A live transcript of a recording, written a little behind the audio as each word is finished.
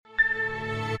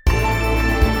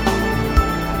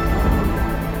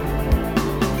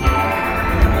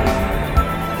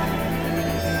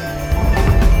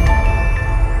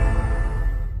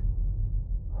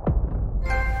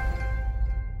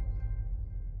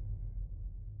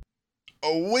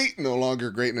Oh, wait, no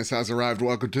longer greatness has arrived.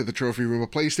 Welcome to the Trophy Room, a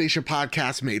PlayStation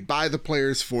podcast made by the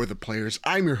players for the players.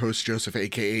 I'm your host, Joseph,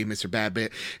 aka Mr.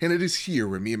 Badbit, and it is here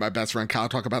where me and my best friend Kyle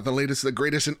talk about the latest, the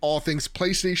greatest in all things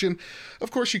PlayStation.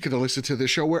 Of course, you can listen to this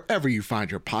show wherever you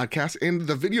find your podcast and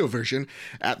the video version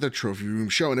at the Trophy Room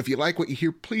Show. And if you like what you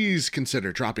hear, please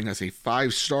consider dropping us a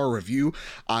 5-star review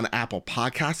on Apple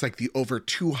Podcasts like the over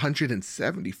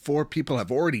 274 people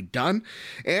have already done.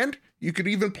 And you could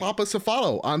even plop us a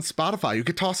follow on Spotify. You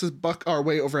could toss a buck our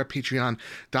way over at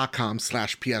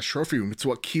patreon.com/PS Trophy Room. It's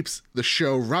what keeps the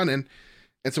show running.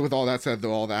 And so with all that said,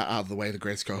 though, all that out of the way, the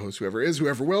greatest co-host, whoever is,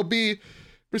 whoever will be,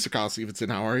 Mr. Kyle Stevenson,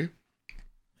 how are you?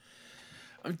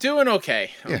 I'm doing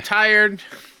okay. I'm tired.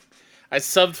 I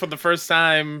subbed for the first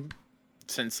time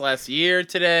since last year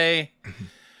today.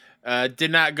 Did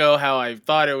not go how I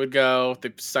thought it would go.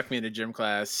 They stuck me in a gym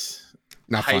class.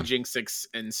 Not fun. Hijinks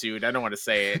ensued. I don't want to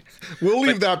say it. We'll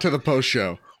leave that to the post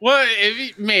show. Well,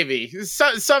 maybe.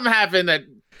 Something happened that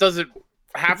doesn't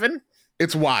happen.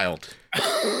 It's wild.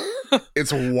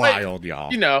 It's wild,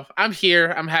 y'all. You know, I'm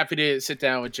here. I'm happy to sit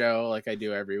down with Joe like I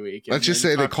do every week. Let's just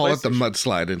say they call it the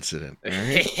mudslide incident.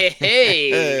 Right?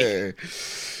 Hey.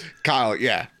 Kyle,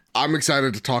 yeah. I'm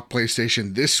excited to talk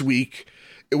PlayStation this week.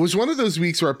 It was one of those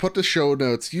weeks where I put the show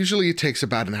notes. Usually it takes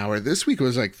about an hour. This week it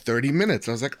was like 30 minutes.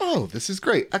 I was like, oh, this is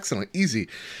great. Excellent. Easy.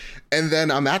 And then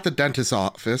I'm at the dentist's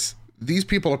office. These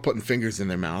people are putting fingers in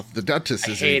their mouth. The dentist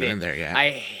isn't even in there yet. I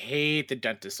hate the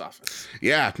dentist's office.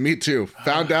 Yeah, me too.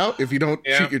 Found out if you don't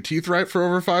treat your teeth right for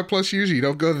over 5+ years, you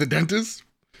don't go to the dentist.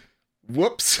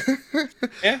 Whoops.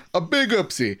 Yeah. A big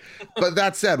oopsie. But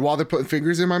that said, while they're putting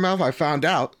fingers in my mouth, I found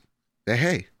out that,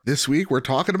 hey, this week we're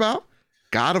talking about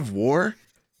God of War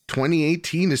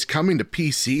 2018 is coming to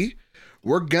PC.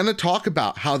 We're going to talk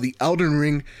about how the Elden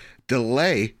Ring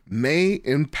delay may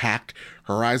impact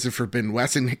Horizon Forbidden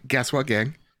West. And guess what,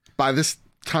 gang? By this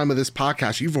time of this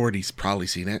podcast, you've already probably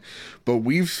seen it, but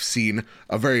we've seen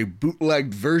a very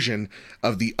bootlegged version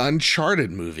of the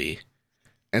Uncharted movie.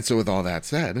 And so with all that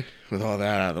said, with all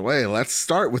that out of the way, let's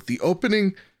start with the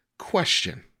opening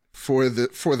question for the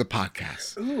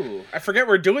podcast. Ooh, I forget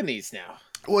we're doing these now.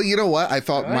 Well, you know what? I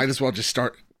thought might as well just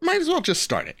start it.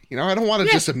 You know, I don't want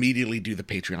to just immediately do the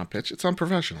Patreon pitch. It's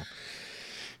unprofessional.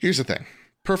 Here's the thing.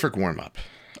 Perfect warm-up.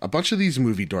 A bunch of these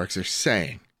movie dorks are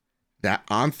saying that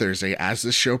on Thursday, as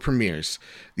this show premieres,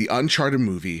 the Uncharted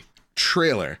movie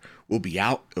trailer will be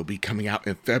out. It'll be coming out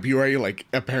in February, like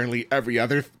apparently every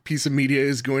other piece of media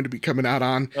is going to be coming out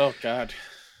on. Oh, God.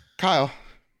 Kyle,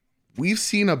 we've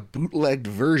seen a bootlegged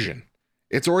version.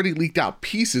 It's already leaked out.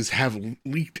 Pieces have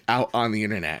leaked out on the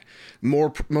internet.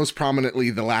 Most prominently,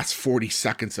 the last 40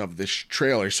 seconds of this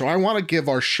trailer. So I want to give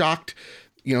our shocked,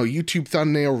 YouTube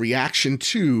thumbnail reaction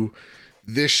to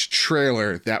this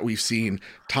trailer that we've seen.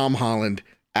 Tom Holland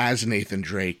as Nathan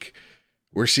Drake.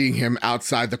 We're seeing him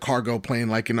outside the cargo plane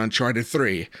like in Uncharted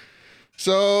 3.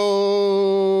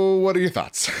 So, what are your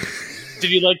thoughts?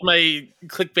 Did you like my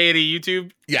clickbaity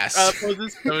YouTube? Yes.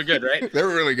 Poses? They were good, right? They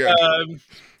were really good.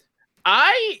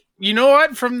 You know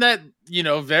what? From that,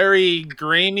 very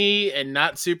grainy and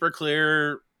not super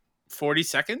clear 40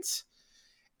 seconds,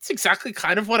 it's exactly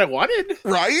kind of what I wanted.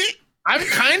 Right? I'm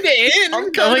kind of in.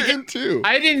 I'm kind of in too.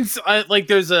 I didn't,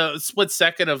 there's a split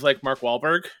second of Mark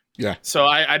Wahlberg. Yeah. So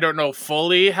I don't know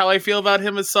fully how I feel about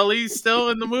him as Sully still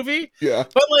in the movie. Yeah.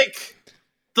 But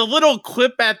the little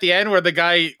clip at the end where the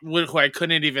guy who I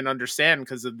couldn't even understand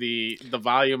because of the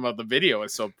volume of the video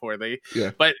is so poorly.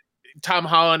 Yeah. But Tom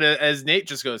Holland as Nate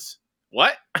just goes,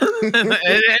 what? and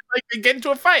they get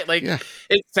into a fight.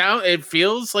 It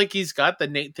feels like he's got the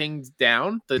Nate things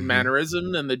down, the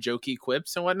mannerism and the jokey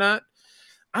quips and whatnot.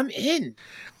 I'm in.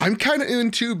 I'm kind of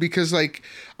in too because I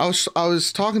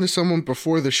was talking to someone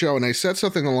before the show and I said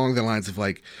something along the lines of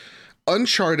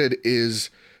Uncharted is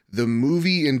the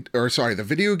the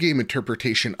video game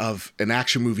interpretation of an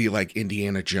action movie like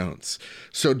Indiana Jones.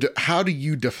 So how do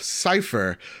you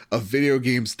decipher a video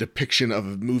game's depiction of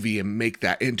a movie and make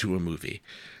that into a movie?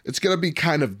 It's going to be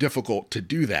kind of difficult to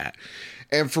do that.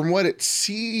 And from what it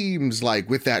seems like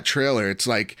with that trailer, it's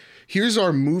here's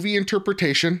our movie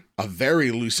interpretation, a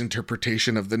very loose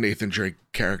interpretation of the Nathan Drake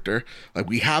character.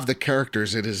 We have the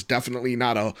characters. It is definitely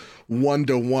not a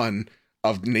one-to-one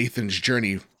of Nathan's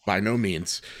journey by no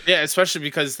means. Yeah, especially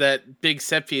because that big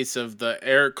set piece of the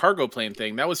air cargo plane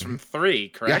thing, that was from 3,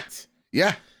 correct?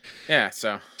 Yeah. Yeah,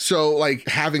 so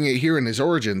having it here in his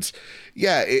origins,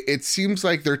 it seems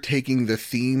like they're taking the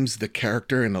themes, the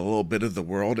character, and a little bit of the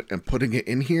world and putting it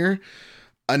in here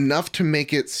enough to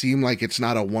make it seem like it's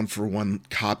not a one-for-one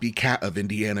copycat of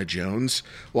Indiana Jones,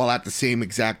 while at the same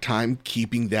exact time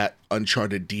keeping that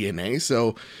Uncharted DNA.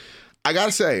 So I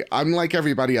gotta say, I'm like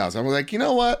everybody else. I'm like, you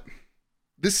know what?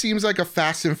 This seems like a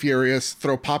Fast and Furious,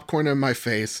 throw popcorn in my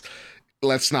face,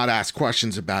 let's not ask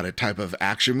questions about it type of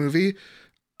action movie.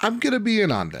 I'm gonna be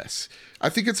in on this. I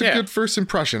think it's a good first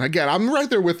impression. Again, I'm right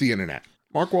there with the internet.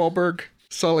 Mark Wahlberg,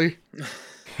 Sully.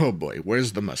 Oh boy,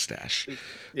 where's the mustache?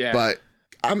 Yeah. But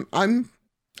I'm in.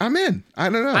 I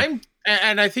don't know.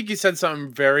 And I think you said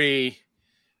something very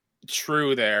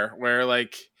true there, where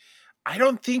like I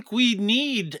don't think we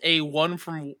need a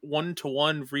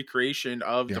one-to-one recreation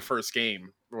of the first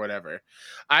game or whatever.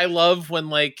 I love when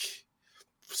like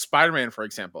Spider-Man, for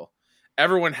example,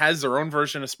 everyone has their own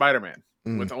version of Spider-Man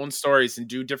with own stories and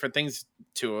do different things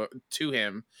to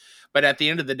him. But at the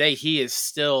end of the day, he is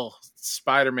still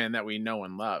Spider-Man that we know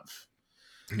and love.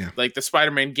 Yeah. Like the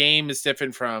Spider-Man game is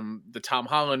different from the Tom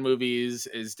Holland movies,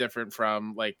 is different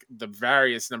from like the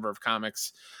various number of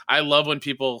comics. I love when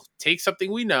people take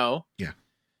something we know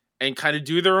and kind of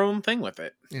do their own thing with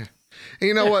it. Yeah. And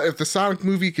you know what? If the Sonic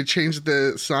movie could change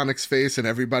the Sonic's face and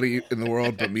everybody in the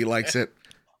world but me likes it,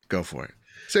 go for it.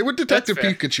 Say with Detective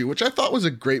Pikachu, which I thought was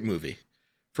a great movie.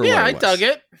 I dug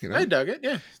it. You know? I dug it.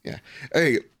 Yeah. Yeah.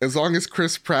 Hey, as long as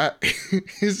Chris Pratt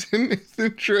is in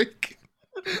Nathan Drake,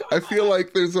 I feel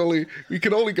like we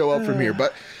can only go up from here.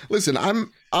 But listen,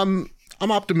 I'm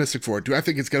optimistic for it. Do I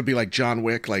think it's going to be like John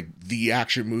Wick, like the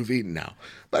action movie? No,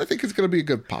 but I think it's going to be a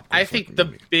good popcorn. I think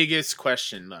the biggest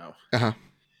question though,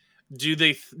 do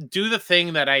they do the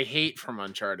thing that I hate from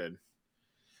Uncharted,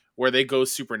 where they go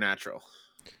supernatural?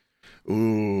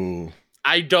 Ooh,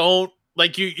 I don't.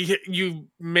 Like you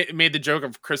made the joke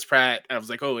of Chris Pratt. I was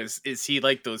like, oh, is he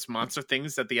like those monster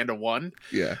things at the end of 1?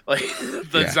 Yeah. Like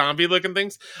the zombie looking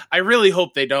things. I really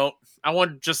hope they don't. I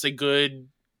want just a good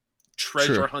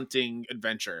treasure hunting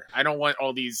adventure. I don't want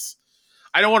all these.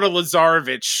 I don't want a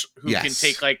Lazarevich who can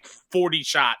take like 40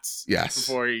 shots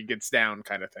before he gets down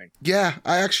kind of thing. Yeah,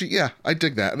 I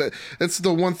dig that. That's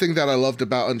the one thing that I loved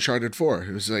about Uncharted 4.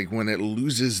 It was like when it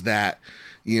loses that,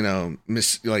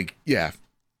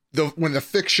 when the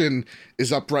fiction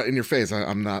is up right in your face,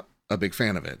 I'm not a big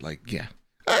fan of it. Like, you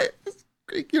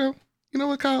know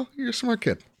what, Kyle? You're a smart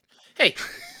kid. Hey,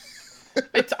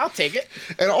 I'll take it.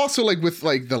 And also, like with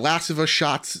like the Last of Us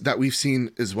shots that we've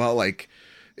seen as well, like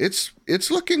it's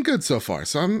looking good so far.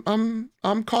 So I'm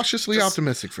cautiously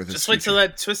optimistic for this. Just wait till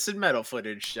that Twisted Metal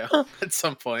footage, Joe, at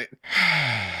some point.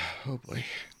 Oh boy.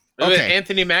 Okay.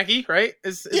 Anthony Mackie, right?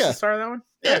 Is the star of that one?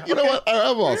 Yeah, you know what?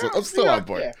 I'm still on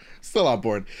board. Yeah. Still on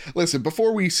board. Listen,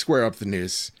 before we square up the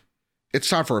news, it's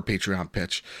time for a Patreon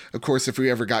pitch. Of course, if we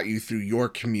ever got you through your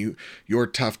commute, your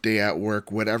tough day at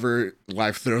work, whatever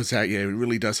life throws at you, it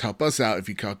really does help us out if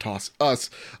you could toss us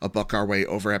a buck our way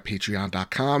over at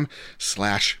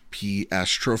patreon.com/PS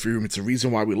Trophy Room. It's the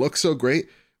reason why we look so great,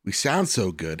 we sound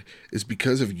so good, is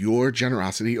because of your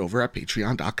generosity over at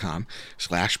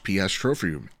patreon.com/PS Trophy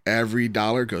Room. Every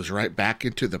dollar goes right back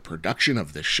into the production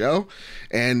of the show.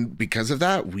 And because of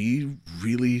that, we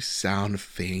really sound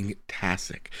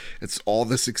fantastic. It's all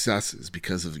the success is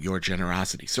because of your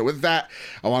generosity. So with that,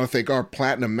 I want to thank our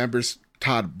platinum members,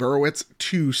 Todd Burwitz,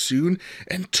 Too Soon,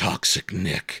 and Toxic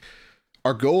Nick.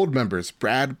 Our gold members,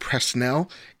 Brad Presnell,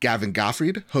 Gavin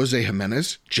Gottfried, Jose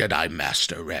Jimenez, Jedi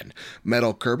Master Ren,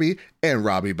 Metal Kirby, and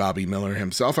Robbie Bobby Miller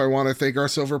himself. I want to thank our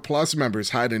Silver Plus members,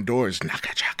 Hide Indoors,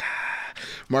 Nakachaka,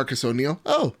 Marcus O'Neill,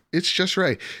 it's just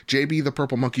Ray, JB the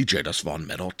Purple Monkey, Jadus Von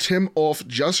Metal, Tim Ulf,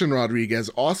 Justin Rodriguez,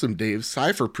 Awesome Dave,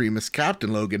 Cypher Primus,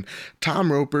 Captain Logan,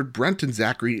 Tom Roper, Brenton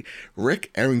Zachary,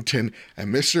 Rick Arrington,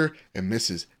 and Mr. and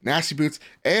Mrs. Nasty Boots,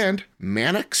 and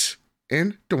Mannix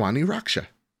and Dewani Raksha.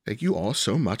 Thank you all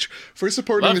so much for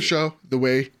supporting the show the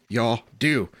way y'all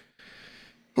do.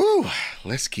 Woo,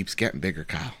 list keeps getting bigger,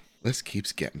 Kyle. List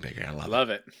keeps getting bigger. I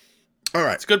love it. All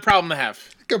right. It's a good problem to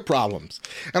have. Good problems.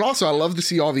 And also, I love to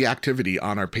see all the activity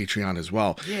on our Patreon as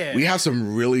well. Yeah. We have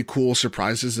some really cool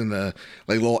surprises in the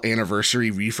little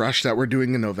anniversary refresh that we're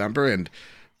doing in November, and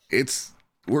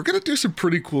we're going to do some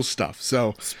pretty cool stuff.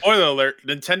 So, spoiler alert,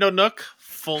 Nintendo Nook,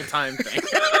 full-time thing.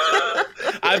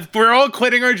 We're all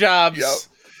quitting our jobs. Yep.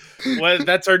 Well,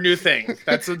 that's our new thing.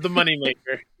 That's the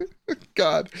moneymaker.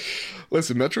 God.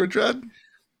 Listen, Metroid Dread,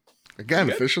 again,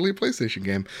 officially a PlayStation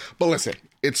game. But listen,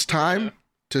 it's time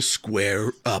to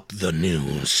square up the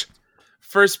news.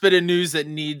 First bit of news that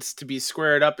needs to be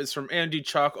squared up is from Andy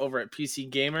Chalk over at PC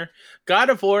Gamer.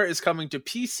 God of War is coming to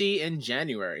PC in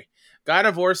January. God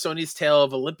of War, Sony's tale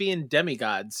of Olympian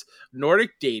demigods,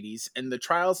 Nordic deities, and the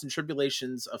trials and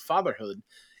tribulations of fatherhood,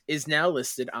 is now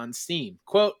listed on Steam.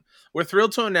 Quote, "We're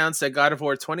thrilled to announce that God of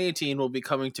War 2018 will be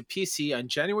coming to PC on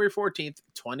January 14th,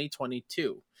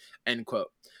 2022. End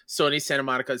quote. Sony Santa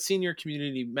Monica senior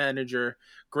community manager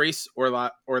Grace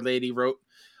Orlady wrote,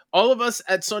 "All of us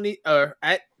at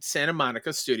at Santa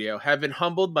Monica Studio have been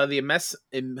humbled by the immense."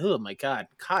 Oh my God,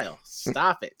 Kyle,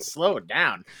 stop it, slow it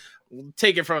down.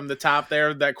 Take it from the top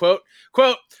there. That quote.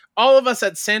 All of us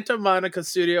at Santa Monica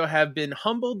Studio have been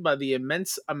humbled by the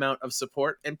immense amount of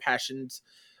support and passions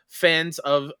fans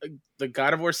of the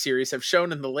God of War series have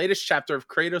shown in the latest chapter of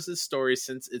Kratos' story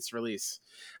since its release.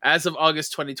 As of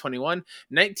August 2021,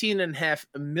 19.5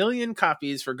 million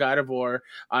copies for God of War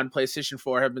on PlayStation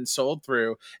 4 have been sold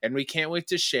through, and we can't wait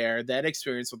to share that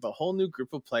experience with a whole new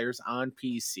group of players on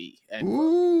PC.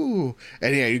 Ooh.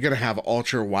 And yeah, you're going to have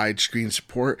ultra widescreen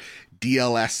support,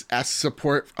 DLSS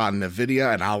support on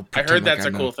NVIDIA, and I heard that's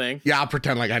a cool thing. Yeah, I'll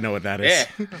pretend like I know what that is.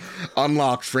 Yeah.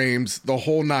 Unlocked frames, the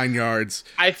whole 9 yards.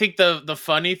 I think the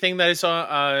funny thing that I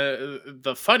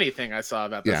saw,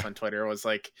 about this on Twitter was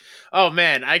like, oh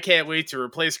man, I can't wait to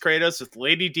replace Kratos with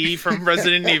Lady D from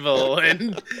Resident Evil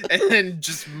and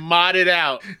just mod it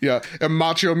out. Yeah, and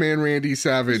Macho Man Randy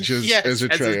Savage as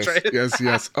Atreus.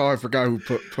 Yes. Oh, I forgot who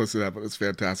posted that, but it's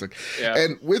fantastic. Yeah.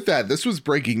 And with that, this was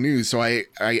breaking news, so I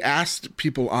asked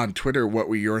people on Twitter what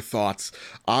were your thoughts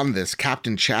on this.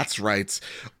 Captain Chats writes,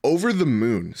 "Over the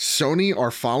moon. Sony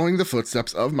are following the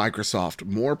footsteps of Microsoft.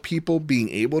 More people being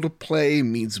able to play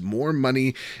means more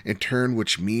money in turn,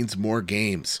 which means more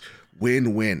games.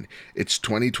 Win-win. It's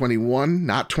 2021,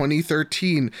 not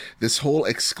 2013. This whole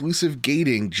exclusive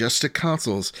gating just to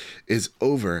consoles is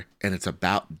over, and it's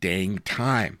about dang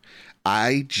time.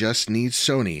 I just need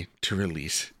Sony to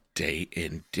release day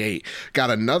and date."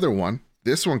 Got another one.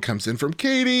 This one comes in from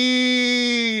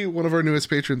Katie, one of our newest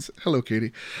patrons. Hello,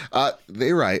 Katie.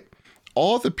 They write,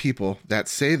 "All the people that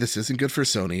say this isn't good for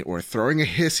Sony or throwing a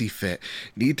hissy fit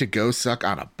need to go suck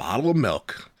on a bottle of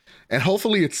milk. And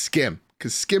hopefully it's skim,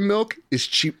 because skim milk is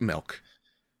cheap milk.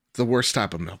 It's the worst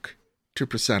type of milk.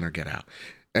 2% or get out."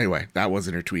 Anyway, that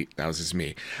wasn't her tweet. That was just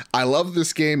me. "I love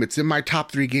this game. It's in my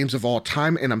top 3 games of all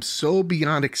time, and I'm so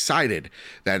beyond excited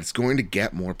that it's going to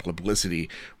get more publicity.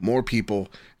 More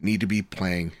people need to be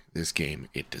playing this game.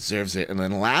 It deserves it." And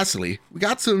then lastly, we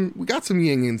got some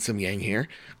yin and some yang here.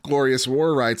 Glorious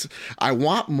War writes, "I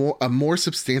want a more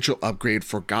substantial upgrade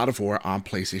for God of War on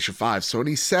PlayStation 5.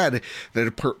 Sony said that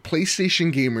it put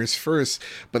PlayStation gamers first,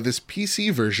 but this PC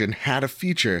version had a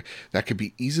feature that could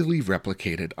be easily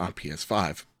replicated on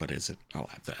PS5. But is it?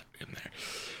 I'll have that in there."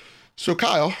 So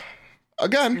Kyle,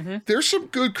 again, there's some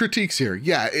good critiques here.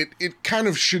 Yeah, it kind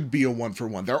of should be a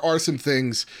 1-for-1. There are some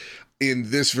things in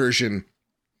this version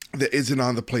that isn't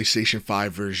on the PlayStation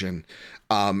 5 version.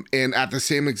 And at the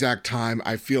same exact time,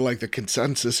 I feel like the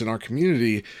consensus in our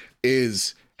community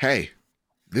is, hey,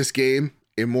 this game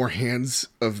in more hands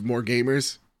of more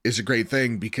gamers is a great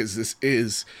thing, because this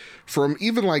is, from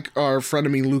even like our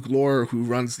frenemy Luke Lore, who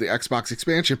runs the Xbox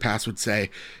expansion pass, would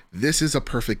say, this is a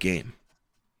perfect game.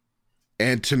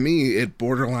 And to me, it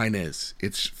borderline is.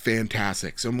 It's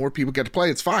fantastic. So more people get to play,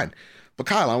 it's fine. But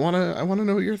Kyle, I wanna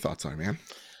know what your thoughts are, man.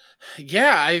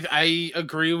 Yeah, I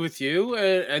agree with you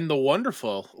and the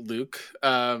wonderful Luke.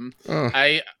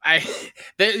 The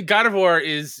God of War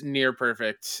is near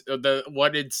perfect.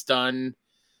 What it's done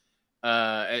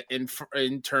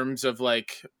in terms of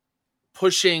like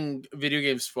pushing video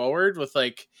games forward with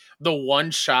like the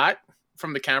one shot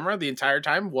from the camera the entire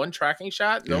time, one tracking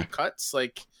shot, no cuts,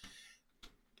 like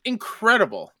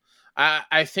incredible.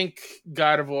 I think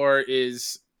God of War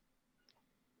is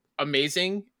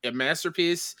amazing, a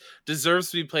masterpiece, deserves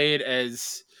to be played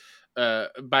as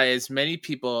by as many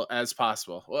people as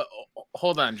possible. Well,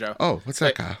 hold on, Joe. Oh, what's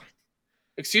that, Kyle?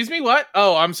 Excuse me, what?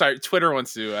 Oh, I'm sorry. Twitter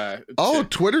wants to.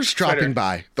 Twitter's dropping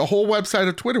by. The whole website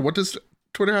of Twitter. What does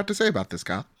Twitter have to say about this,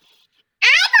 Kyle? I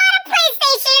bought a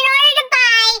PlayStation in order to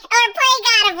play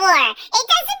God of War. It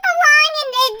doesn't belong in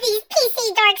these PC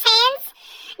dorks' hands.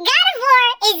 God of War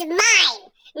is mine.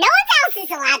 No one else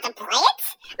is allowed to play it.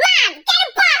 Mom, get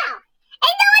a bottle.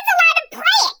 And no one's allowed to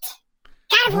play it.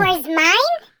 God of War is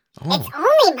mine. Oh. It's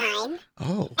only mine.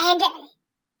 Oh. And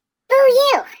boo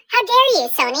you. How dare you,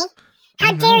 Sony?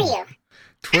 How dare you?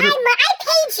 Twitter... I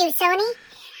paid you, Sony.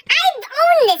 I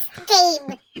own this game.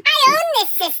 I own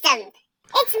this system.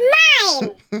 It's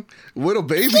mine. Little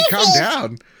baby, calm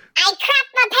down. I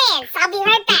crapped my pants. I'll be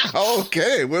right back.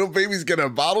 Okay, little baby's getting a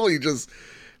bottle. He just...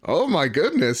 Oh my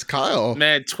goodness, Kyle.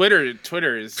 Man, Twitter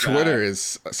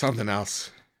is something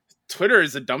else. Twitter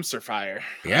is a dumpster fire.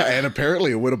 Yeah, and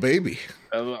apparently a little baby.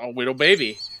 A little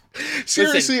baby.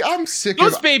 Seriously, listen, I'm sick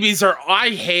of... Those babies are... I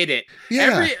hate it.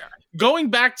 Yeah.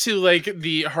 Going back to like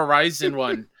the Horizon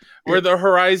one, where the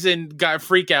Horizon got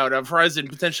freak out of Horizon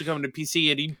potentially coming to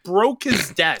PC, and he broke his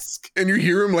desk. And you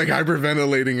hear him like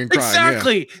hyperventilating and crying.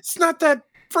 Exactly. Yeah. It's not that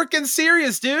freaking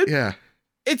serious, dude. Yeah.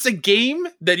 It's a game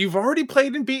that you've already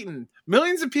played and beaten.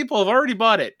 Millions of people have already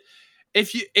bought it.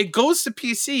 If it goes to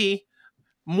PC,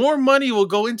 more money will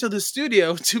go into the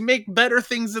studio to make better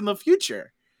things in the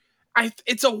future.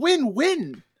 It's a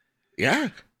win-win. Yeah.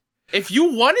 If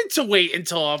you wanted to wait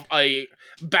until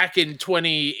back in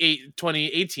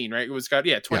 2018, right? It was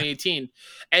 2018. Yeah.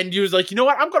 And you was like, you know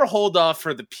what? I'm going to hold off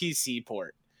for the PC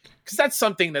port. Because that's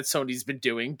something that Sony's been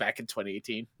doing back in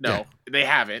 2018. No, they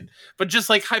haven't. But just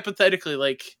like hypothetically,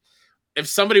 like if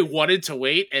somebody wanted to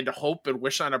wait and hope and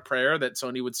wish on a prayer that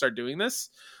Sony would start doing this,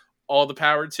 all the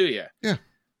power to you. Yeah.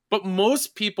 But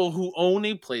most people who own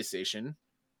a PlayStation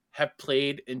have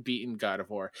played and beaten God of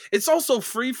War. It's also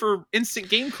free for instant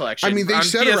game collection. I mean, they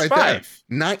said PS5. it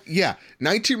right there.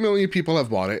 19 million people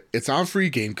have bought it. It's on free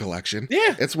game collection.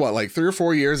 Yeah. It's what, like 3 or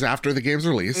 4 years after the game's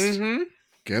released. Mm-hmm.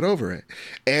 Get over it.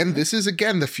 And this is,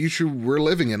 again, the future we're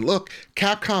living in. Look,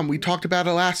 Capcom, we talked about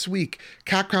it last week.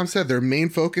 Capcom said their main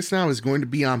focus now is going to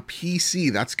be on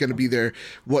PC. That's going to be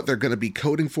what they're going to be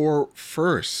coding for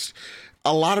first.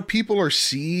 A lot of people are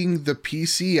seeing the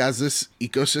PC as this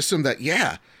ecosystem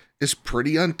that, is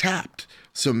pretty untapped.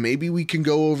 So maybe we can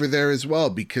go over there as well,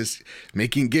 because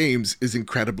making games is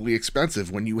incredibly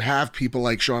expensive. When you have people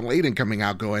like Sean Layden coming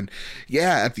out going,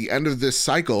 at the end of this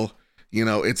cycle,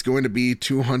 it's going to be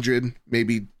 200,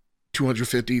 maybe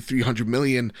 250, 300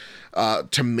 million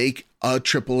to make a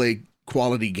AAA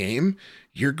quality game.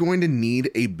 You're going to need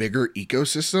a bigger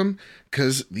ecosystem,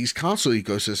 because these console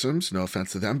ecosystems, no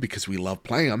offense to them, because we love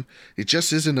playing them, it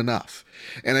just isn't enough.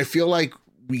 And I feel like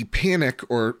we panic,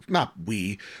 or not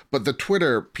we, but the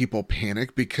Twitter people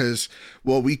panic because,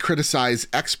 we criticize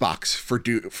Xbox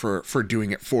for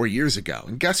doing it 4 years ago.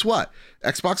 And guess what?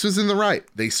 Xbox was in the right.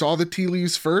 They saw the tea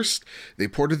leaves first. They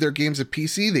ported their games to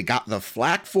PC. They got the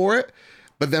flack for it.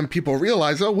 But then people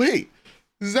realized, oh, wait,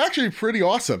 this is actually pretty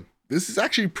awesome. This is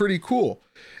actually pretty cool.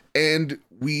 And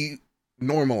we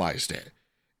normalized it.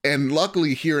 And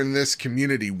luckily here in this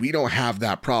community, we don't have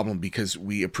that problem, because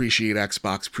we appreciate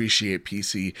Xbox, appreciate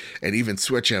PC, and even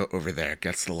Switch out over there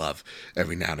gets the love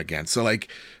every now and again. So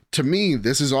like, to me,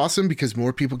 this is awesome, because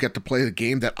more people get to play the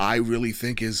game that I really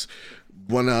think is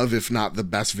one of, if not the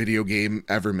best video game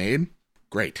ever made.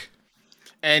 Great.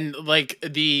 And like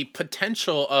the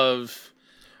potential of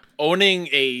owning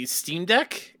a Steam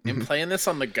Deck and playing this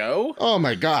on the go. Oh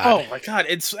my god. Oh my god.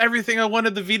 It's everything I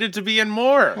wanted the Vita to be and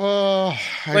more. Oh,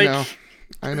 I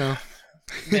know.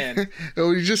 Man.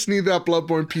 We just need that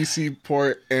Bloodborne PC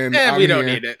port, and we don't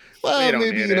need it. Well,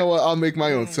 maybe, you know what? I'll make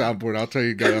my own soundboard. I'll tell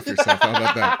you, go F yourself. How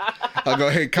about that? I'll go,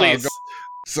 hey, Kyle, go.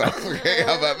 So, okay,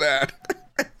 how about that?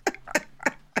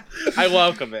 I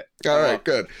welcome it. All right,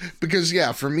 good. Because,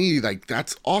 for me, like,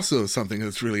 that's also something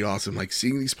that's really awesome. Like,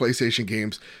 seeing these PlayStation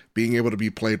games being able to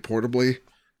be played portably,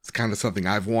 it's kind of something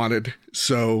I've wanted.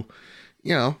 So,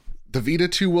 the Vita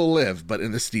 2 will live, but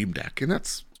in the Steam Deck. And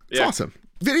it's awesome.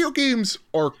 Video games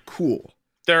are cool.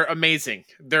 They're amazing.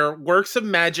 They're works of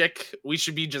magic. We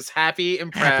should be just happy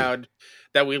and proud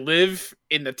that we live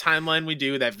in the timeline we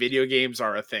do, that video games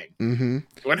are a thing. Mm-hmm.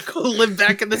 You want to go live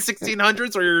back in the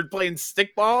 1600s where you're playing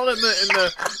stickball in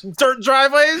the dirt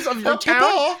driveways of your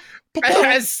town? Papa,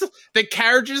 as the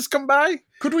carriages come by?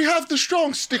 Could we have the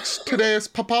strong sticks today,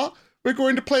 Papa? We're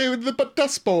going to play with the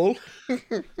dust bowl.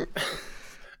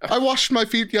 I washed my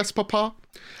feet, yes, Papa.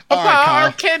 Papa, right,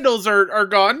 our candles are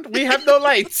gone. We have no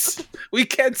lights. We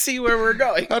can't see where we're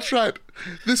going. That's right.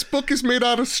 This book is made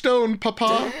out of stone,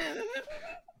 Papa.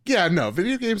 Yeah, no,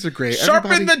 video games are great.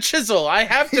 Sharpen the chisel. I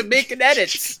have to make an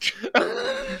edit.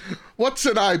 What's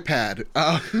an iPad?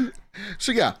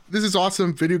 So yeah, this is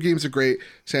awesome. Video games are great.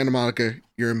 Santa Monica,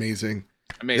 you're amazing.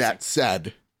 Amazing. That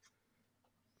said,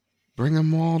 bring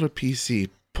them all to PC.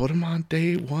 Put them on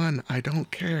day one. I don't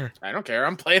care.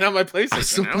 I'm playing on my PlayStation. I'm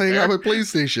still playing on my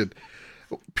PlayStation.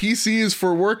 PC is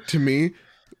for work to me.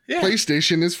 Yeah.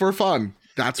 PlayStation is for fun.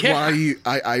 That's why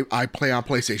I play on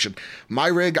PlayStation. My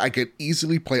rig, I could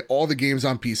easily play all the games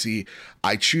on PC.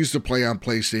 I choose to play on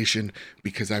PlayStation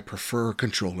because I prefer a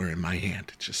controller in my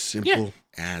hand. It's just simple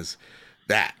as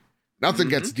that. Nothing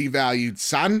gets devalued,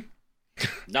 son.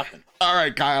 Nothing. All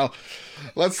right, Kyle.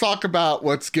 Let's talk about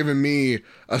what's given me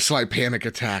a slight panic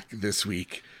attack this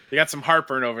week. You got some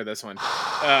heartburn over this one.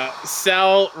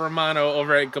 Sal Romano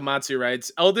over at Gamatsu writes,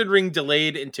 Elden Ring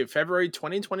delayed into February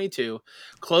 2022.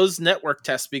 Closed network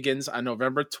test begins on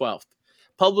November 12th.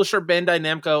 Publisher Bandai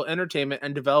Namco Entertainment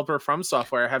and developer From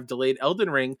Software have delayed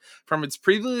Elden Ring from its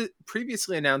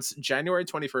previously announced January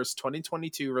 21st,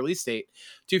 2022 release date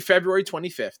to February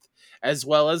 25th, as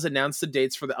well as announced the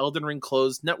dates for the Elden Ring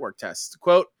closed network test.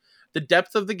 Quote, the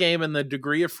depth of the game and the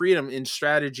degree of freedom in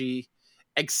strategy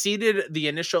exceeded the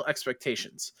initial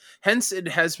expectations. Hence, it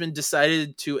has been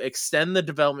decided to extend the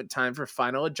development time for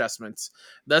final adjustments,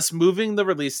 thus moving the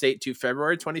release date to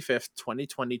February 25th,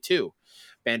 2022.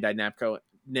 Bandai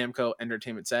Namco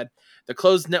Entertainment said. The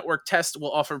closed network test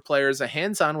will offer players a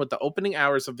hands-on with the opening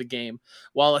hours of the game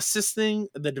while assisting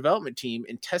the development team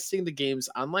in testing the game's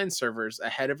online servers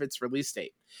ahead of its release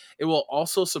date. It will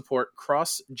also support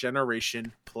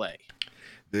cross-generation play.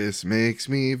 This makes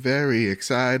me very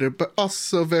excited, but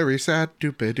also very sad.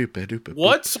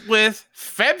 What's with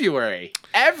February?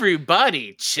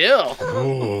 Everybody, chill.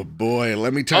 Oh boy,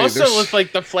 let me tell you. Also, with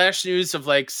like the flash news of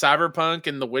like Cyberpunk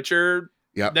and The Witcher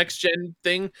next gen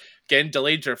thing getting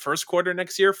delayed to first quarter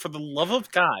next year. For the love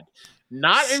of God,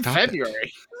 not in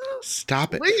February.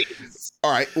 Stop it. Please.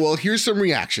 All right. Well, here's some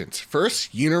reactions.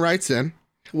 First, Yuna writes in.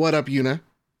 What up, Yuna?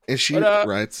 And she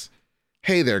writes,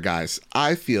 hey there, guys.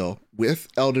 I feel with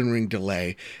Elden Ring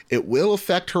delay, it will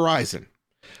affect Horizon,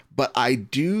 but I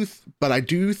do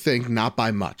think not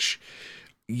by much.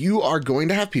 You are going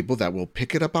to have people that will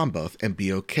pick it up on both and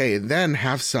be okay, and then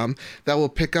have some that will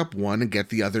pick up one and get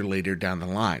the other later down the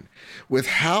line. With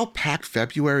how packed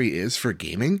February is for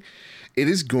gaming, it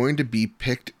is going to be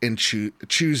picked and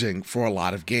choosing for a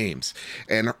lot of games,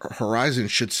 and Horizon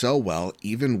should sell well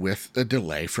even with a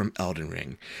delay from Elden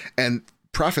Ring. And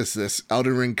preface this,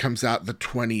 Elden Ring comes out the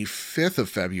 25th of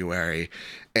February,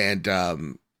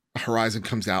 and Horizon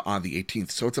comes out on the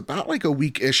 18th, so it's about like a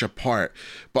week-ish apart.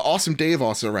 But Awesome Dave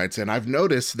also writes in, I've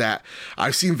noticed that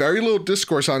I've seen very little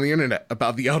discourse on the internet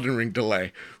about the Elden Ring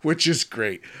delay, which is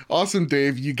great. Awesome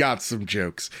Dave, you got some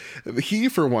jokes. He,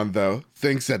 for one, though,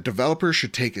 thinks that developers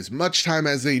should take as much time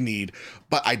as they need,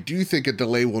 but I do think a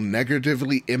delay will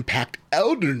negatively impact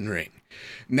Elden Ring,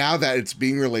 now that it's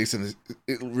being released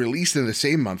in the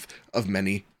same month of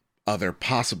many other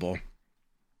possible.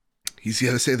 He's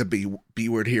going to say the B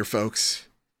word here, folks.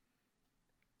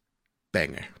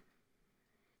 Banger.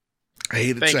 I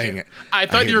hated saying it. I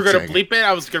thought you were going to bleep it.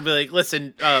 I was going to be like,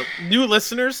 listen, new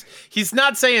listeners, he's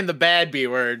not saying the bad B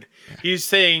word. Yeah. He's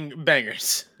saying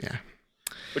bangers. Yeah.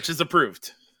 Which is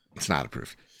approved. It's not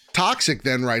approved. Toxic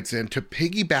then writes in, to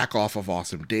piggyback off of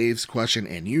Awesome Dave's question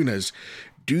and Yuna's,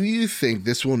 do you think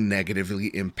this will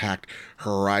negatively impact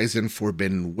Horizon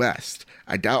Forbidden West?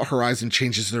 I doubt Horizon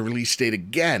changes the release date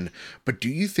again, but do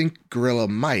you think Guerrilla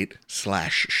might /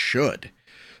 should?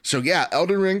 So yeah,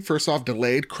 Elden Ring, first off,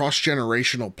 delayed,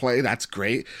 cross-generational play, that's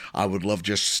great. I would love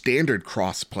just standard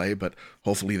cross-play, but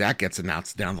hopefully that gets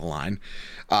announced down the line.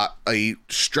 A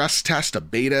stress test, a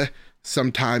beta,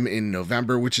 sometime in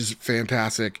November, which is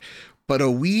fantastic. But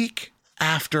a week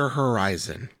after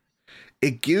Horizon,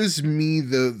 it gives me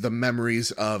the memories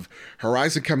of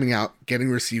Horizon coming out, getting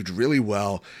received really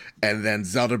well, and then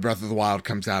Zelda Breath of the Wild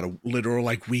comes out a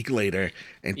literal week later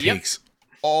and takes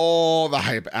all the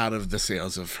hype out of the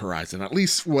sales of Horizon, at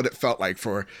least what it felt like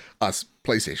for us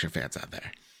PlayStation fans out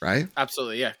there, right?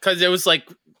 Absolutely, yeah. Because it was like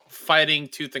fighting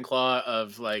tooth and claw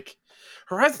of like,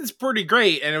 Horizon's pretty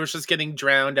great, and it was just getting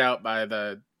drowned out by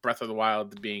the Breath of the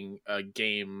Wild being a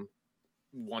game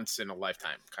once in a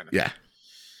lifetime kind of thing.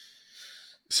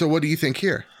 So what do you think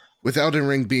here? With Elden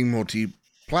Ring being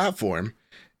multi-platform,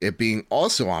 it being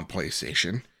also on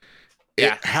PlayStation,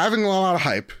 it having a lot of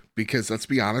hype, because let's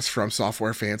be honest, From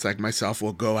Software fans like myself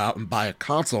will go out and buy a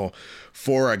console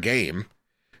for a game.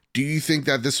 Do you think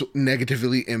that this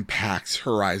negatively impacts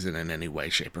Horizon in any way,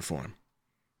 shape, or form?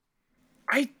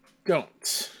 I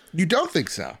don't. You don't think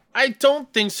so? I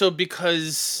don't think so,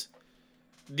 because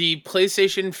the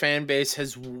PlayStation fan base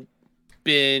has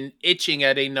been itching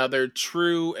at another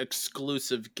true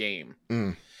exclusive game.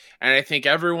 And I think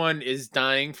everyone is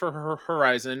dying for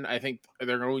Horizon. I think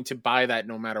they're going to buy that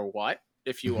no matter what.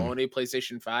 If you own a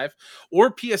PlayStation 5 or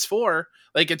PS4,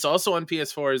 it's also on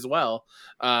PS4 as well.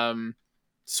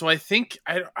 So I think,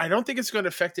 I don't think it's going to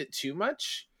affect it too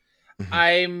much.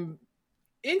 I'm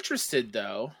interested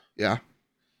though. Yeah.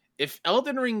 If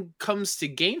Elden Ring comes to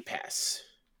Game Pass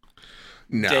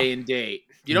day and date.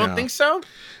 You don't think so?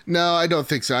 No, I don't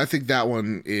think so. I think that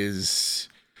one is...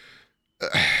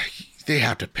 they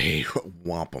have to pay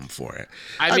wampum for it.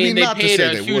 I mean they paid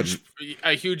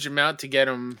a huge amount to get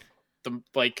them...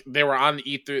 they were on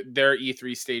their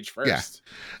E3 stage first. Yeah.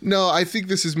 No, I think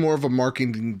this is more of a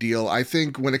marketing deal. I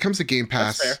think when it comes to Game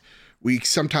Pass, we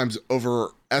sometimes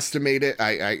overestimate it.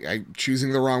 I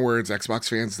choosing the wrong words. Xbox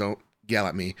fans, don't yell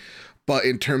at me. but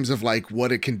in terms of like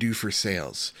what it can do for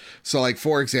sales. So like,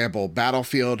 for example,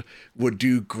 Battlefield would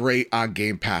do great on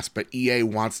Game Pass, but EA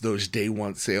wants those day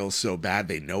one sales so bad.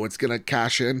 They know it's going to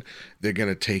cash in. They're going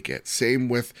to take it. Same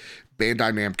with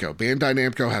Bandai Namco. Bandai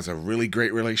Namco has a really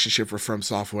great relationship with From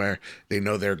Software. They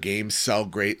know their games sell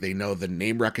great. They know the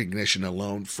name recognition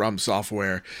alone from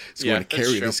Software is going to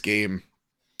carry this game.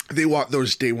 They want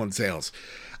those day one sales.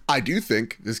 I do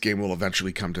think this game will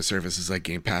eventually come to services like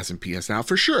Game Pass and PS Now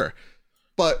for sure.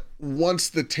 But once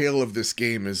the tail of this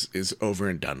game is over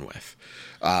and done with,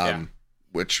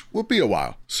 which will be a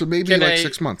while. So maybe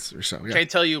 6 months or so. Yeah. Can I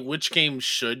tell you which game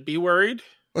should be worried?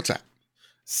 What's that?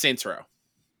 Saints Row.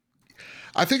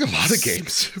 I think a lot of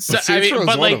games, but Saints Row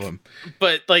is one of them.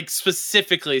 But like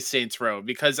specifically Saints Row,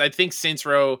 because I think Saints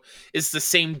Row is the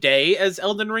same day as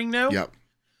Elden Ring now. Yep.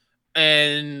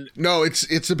 And no, it's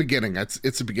the beginning. It's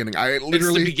the beginning.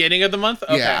 It's the beginning of the month.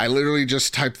 Okay. Yeah, I literally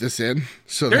just typed this in.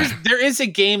 So there is a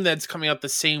game that's coming out the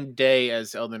same day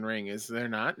as Elden Ring. Is there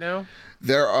not now?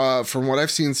 There, from what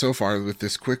I've seen so far with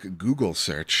this quick Google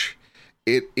search,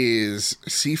 it is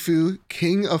Sifu,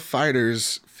 King of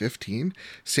Fighters 15,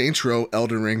 Saints Row,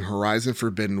 Elden Ring, Horizon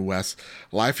Forbidden West,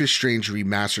 Life is Strange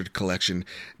Remastered Collection,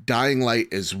 Dying Light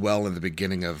as well in the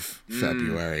beginning of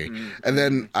February. And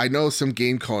then I know some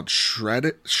game called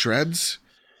Shreds,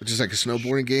 which is like a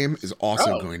snowboarding game, is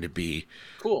also going to be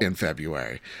in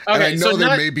February. Okay, and I know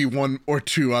there may be one or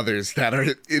two others that are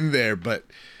in there, but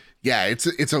yeah,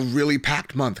 it's a really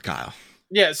packed month, Kyle.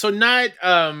 Yeah, so not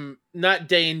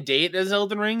day and date as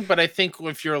Elden Ring, but I think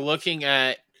if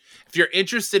you're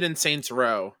interested in Saints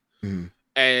Row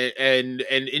and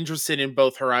interested in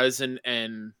both Horizon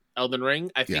and Elden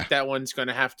Ring, I think that one's going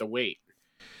to have to wait.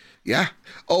 Yeah.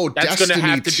 Oh, that's going to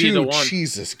have to be the one.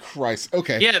 Jesus Christ.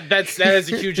 Okay. Yeah, that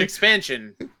is a huge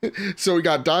expansion. So we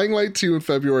got Dying Light 2 on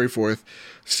February 4th.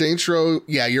 Saints Row,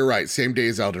 yeah, you're right. Same day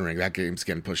as Elden Ring. That game's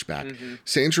getting pushed back.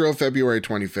 Saints Row, February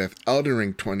 25th. Elden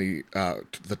Ring,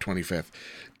 the 25th.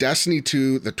 Destiny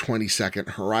 2, the 22nd.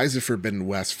 Horizon Forbidden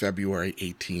West, February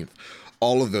 18th.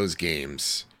 All of those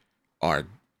games are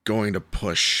going to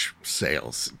push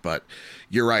sales. But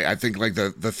you're right. I think like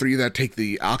the three that take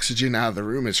the oxygen out of the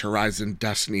room is Horizon,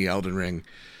 Destiny, Elden Ring.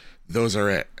 Those are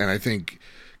it. And I think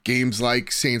games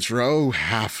like Saints Row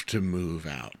have to move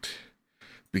out.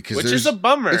 Which is a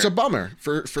bummer. It's a bummer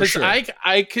for sure.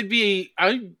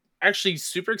 I'm actually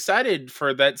super excited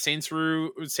for that Saints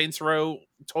Row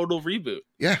total reboot.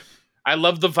 Yeah, I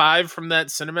love the vibe from that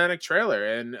cinematic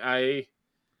trailer,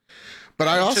 But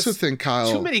I also think,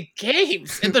 Kyle, too many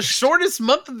games in the shortest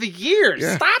month of the year.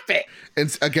 Yeah. Stop it.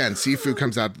 And again, Sifu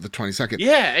comes out the 22nd.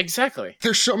 Yeah, exactly.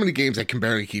 There's so many games I can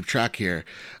barely keep track here.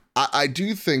 I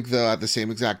do think, though, at the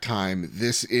same exact time,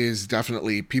 this is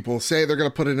definitely, people say they're going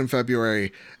to put it in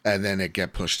February, and then it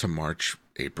get pushed to March,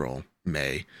 April,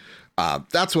 May.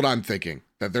 That's what I'm thinking,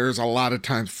 that there's a lot of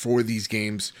times for these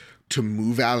games to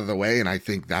move out of the way, and I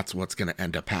think that's what's going to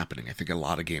end up happening. I think a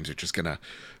lot of games are just going to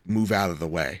move out of the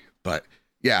way. But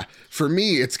yeah, for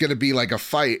me, it's going to be like a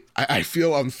fight. I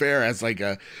feel unfair as like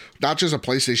not just a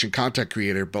PlayStation content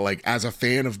creator, but like as a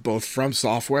fan of both From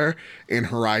Software and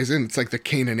Horizon. It's like the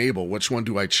Cain and Abel. Which one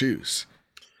do I choose?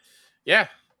 Yeah.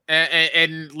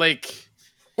 And like,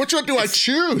 which one do I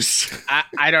choose?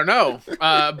 I don't know.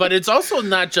 But it's also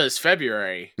not just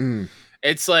February.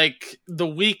 It's like the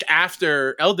week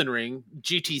after Elden Ring,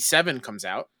 GT7 comes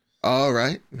out. Oh,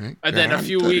 right. And then a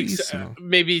few weeks,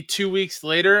 maybe 2 weeks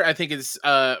later, I think it's,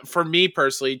 for me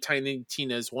personally, Tiny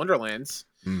Tina's Wonderlands.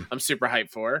 I'm super hyped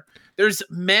for. There's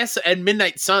and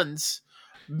Midnight Suns.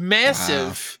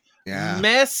 Massive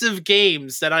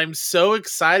games that I'm so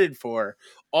excited for,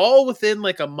 all within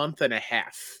like a month and a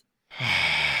half.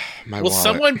 Will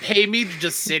someone pay me to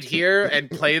just sit here and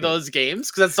play those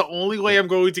games? Because that's the only way I'm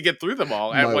going to get through them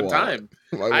all at one time.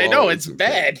 I know, it's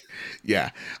bad. Yeah.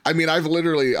 I mean, I've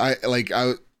literally, I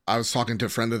was talking to a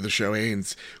friend of the show,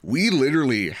 Haynes. We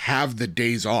literally have the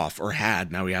days off, or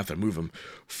had, now we have to move them,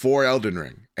 for Elden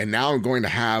Ring. And now I'm going to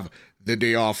have the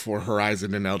day off for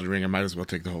Horizon and Elden Ring. I might as well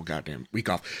take the whole goddamn week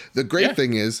off. The great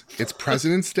thing is, it's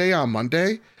President's Day on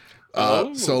Monday.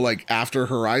 So like after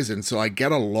Horizon, so I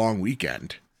get a long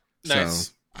weekend. Nice.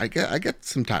 So I get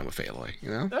some time with Aloy, you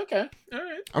know? Okay. All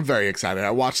right. I'm very excited. I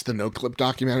watched the No Clip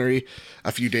documentary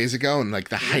a few days ago, and like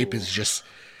the hype is just,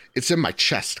 it's in my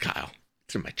chest, Kyle.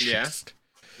 It's in my chest.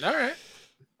 Yeah. All right.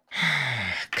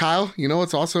 Kyle, you know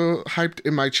what's also hyped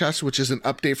in my chest, which is an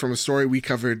update from a story we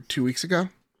covered 2 weeks ago?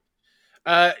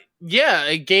 Yeah,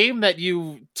 a game that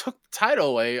you took the title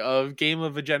away of Game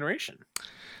of a Generation.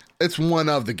 It's one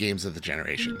of the games of the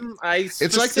generation.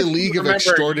 It's like the League of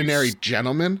Extraordinary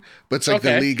Gentlemen, but it's like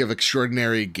the League of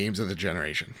Extraordinary Games of the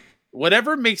Generation.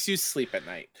 Whatever makes you sleep at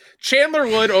night. Chandler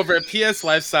Wood over at PS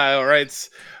Lifestyle writes,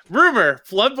 rumor,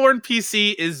 Bloodborne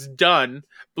PC is done.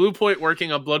 Bluepoint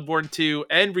working on Bloodborne 2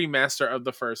 and remaster of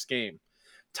the first game.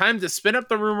 Time to spin up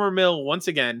the rumor mill once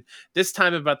again, this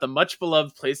time about the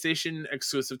much-beloved PlayStation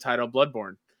exclusive title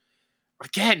Bloodborne.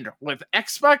 Again, with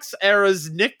Xbox era's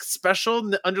Nick Special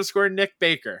 _ Nick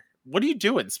Baker. What are you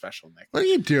doing, Special Nick? What are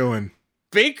you doing?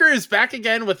 Baker is back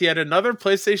again with yet another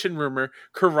PlayStation rumor,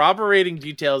 corroborating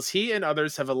details he and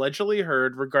others have allegedly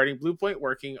heard regarding Bluepoint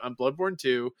working on Bloodborne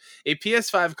 2, a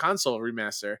PS5 console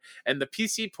remaster, and the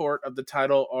PC port of the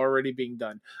title already being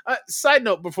done. Side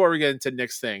note before we get into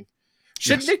Nick's thing.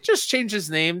 Should Nick just change his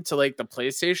name to like the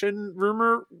PlayStation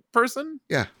rumor person?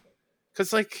 Yeah.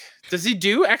 Because like, does he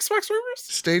do Xbox rumors?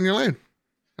 Stay in your lane.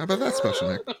 How about that, Special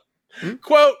Nick?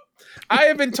 Quote, I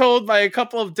have been told by a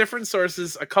couple of different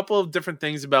sources a couple of different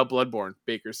things about Bloodborne,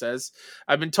 Baker says.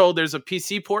 I've been told there's a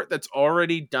PC port that's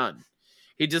already done.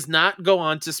 He does not go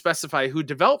on to specify who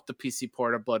developed the PC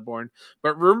port of Bloodborne,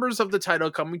 but rumors of the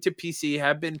title coming to PC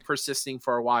have been persisting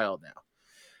for a while now.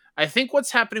 I think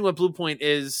what's happening with Bluepoint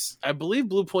is, I believe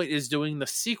Bluepoint is doing the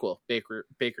sequel,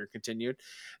 Baker continued.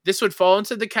 This would fall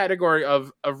into the category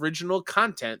of original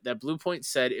content that Bluepoint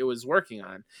said it was working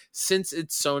on since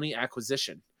its Sony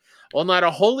acquisition. While not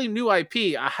a wholly new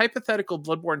IP, a hypothetical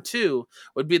Bloodborne 2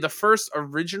 would be the first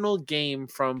original game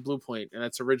from Bluepoint, and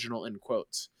that's original in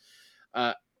quotes.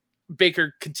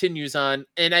 Baker continues on,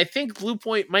 and I think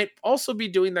Bluepoint might also be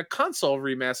doing the console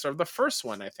remaster of the first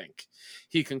one, I think,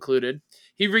 he concluded.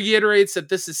 He reiterates that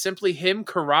this is simply him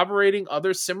corroborating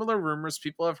other similar rumors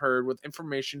people have heard with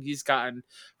information he's gotten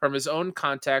from his own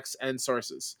contacts and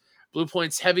sources.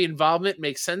 Bluepoint's heavy involvement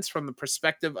makes sense from the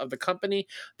perspective of the company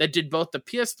that did both the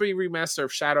PS3 remaster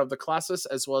of Shadow of the Colossus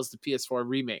as well as the PS4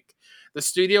 remake. The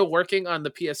studio working on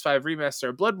the PS5 remaster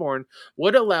of Bloodborne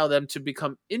would allow them to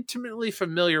become intimately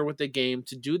familiar with the game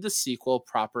to do the sequel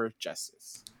proper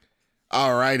justice.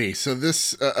 Alrighty, so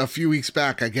this, a few weeks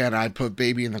back, again, I put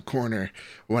baby in the corner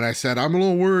when I said, I'm a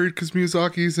little worried because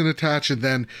Miyazaki isn't attached, and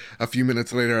then a few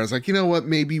minutes later, I was like, you know what,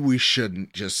 maybe we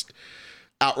shouldn't just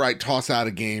outright toss out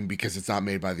a game because it's not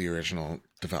made by the original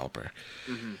developer.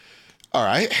 Mm-hmm. All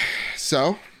right,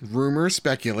 so rumor,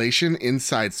 speculation,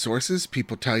 inside sources,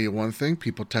 people tell you one thing,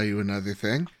 people tell you another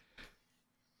thing.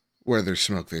 Where there's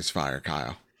smoke, there's fire,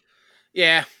 Kyle.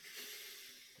 Yeah.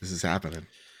 This is happening.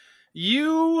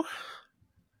 You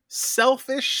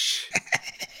selfish...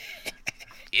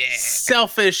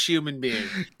 selfish human being.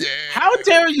 Yeah. How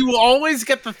dare you always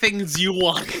get the things you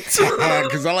want?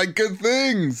 Because I like good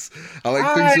things. I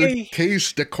like things with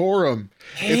taste, decorum.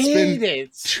 It's been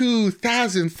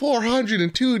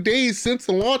 2,402 days since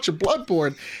the launch of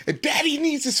Bloodborne, and Daddy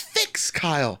needs his fix,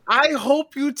 Kyle. I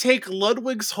hope you take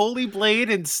Ludwig's holy blade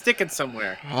and stick it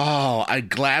somewhere. Oh, I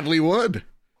gladly would.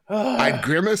 I'd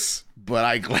grimace, but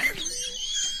I gladly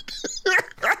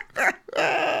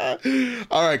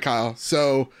all right, Kyle.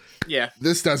 So, yeah,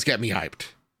 this does get me hyped.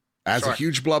 As a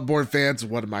huge Bloodborne fan, it's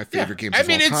one of my favorite games of all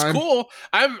time. I mean, it's cool.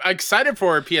 I'm excited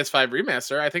for a PS5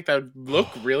 remaster. I think that would look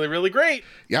really, really great.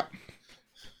 Yep.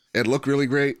 It'd look really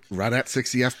great. Run at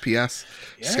 60 FPS.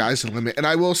 Yeah. Sky's the limit. And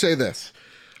I will say this.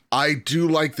 I do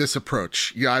like this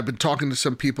approach. Yeah, I've been talking to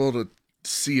some people to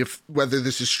see whether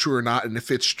this is true or not. And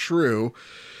if it's true,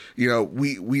 you know,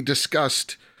 we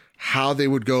discussed how they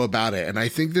would go about it. And I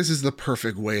think this is the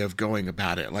perfect way of going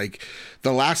about it. Like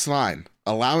the last line,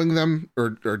 allowing them or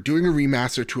doing a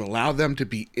remaster to allow them to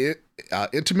be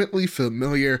intimately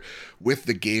familiar with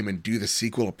the game and do the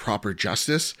sequel a proper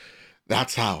justice.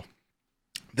 That's how.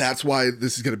 That's why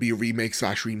this is going to be a remake /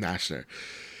 remaster.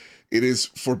 It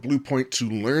is for Bluepoint to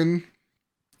learn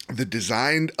the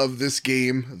design of this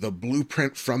game, the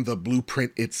blueprint from the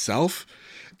blueprint itself.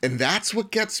 And that's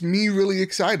what gets me really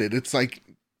excited. It's like,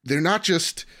 they're not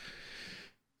just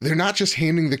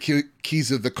handing the keys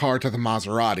of the car to the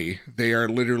Maserati. They are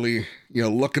literally, you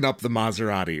know, looking up the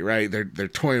Maserati, right? They're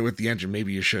toying with the engine.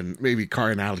 Maybe you shouldn't. Maybe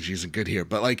car analogy isn't good here.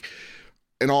 But like,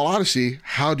 in all honesty,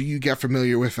 how do you get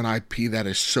familiar with an IP that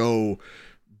is so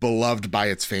beloved by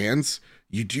its fans?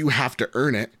 You do have to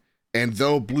earn it. And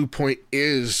though Bluepoint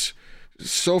is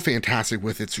so fantastic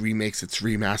with its remakes, its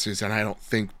remasters, and I don't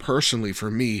think personally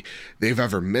for me, they've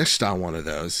ever missed on one of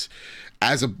those.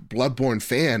 As a Bloodborne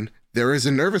fan, there is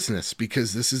a nervousness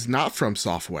because this is not From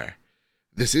Software.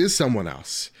 This is someone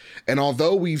else. And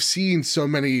although we've seen so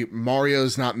many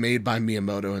Marios not made by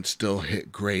Miyamoto and still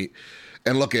hit great,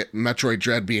 and look at Metroid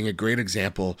Dread being a great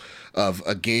example of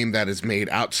a game that is made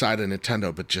outside of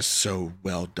Nintendo, but just so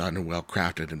well done and well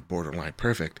crafted and borderline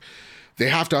perfect, they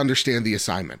have to understand the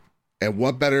assignment. And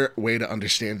what better way to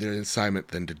understand their assignment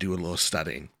than to do a little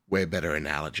studying way better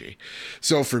analogy.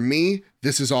 So for me,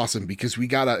 this is awesome because we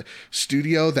got a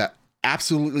studio that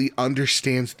absolutely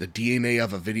understands the DNA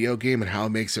of a video game and how it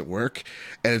makes it work,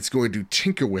 and it's going to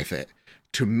tinker with it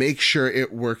to make sure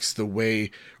it works the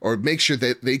way, or make sure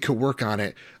that they could work on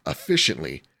it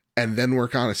efficiently and then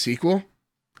work on a sequel.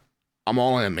 I'm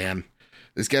all in, man.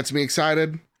 This gets me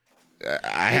excited.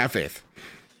 I have faith.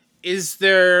 Is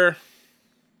there...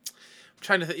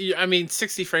 trying to I mean,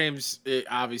 60 frames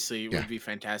obviously would be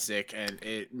fantastic, and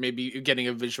it maybe getting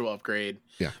a visual upgrade.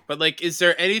 Yeah. But like, is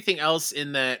there anything else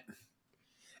in that,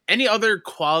 any other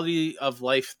quality of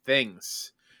life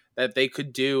things that they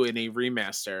could do in a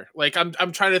remaster? Like,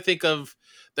 I'm trying to think of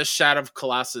the Shadow of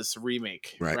Colossus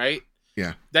remake, right?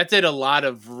 Yeah. That did a lot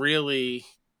of really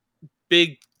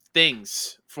big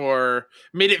things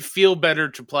made it feel better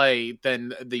to play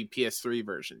than the PS3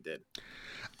 version did.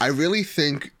 I really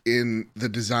think in the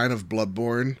design of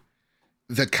Bloodborne,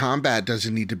 the combat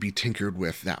doesn't need to be tinkered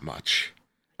with that much.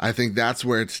 I think that's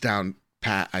where it's down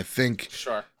pat. I think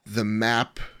the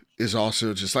map is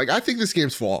also just like, I think this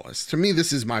game's flawless. To me,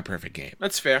 this is my perfect game.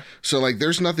 That's fair. So like,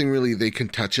 there's nothing really they can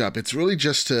touch up. It's really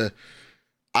just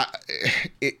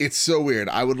it's so weird.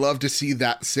 I would love to see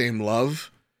that same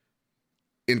love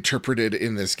interpreted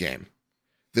in this game.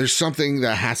 There's something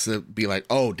that has to be like,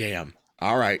 oh, damn.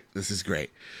 All right, this is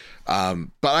great. But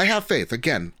I have faith.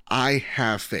 Again, I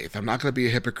have faith. I'm not going to be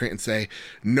a hypocrite and say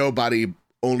nobody,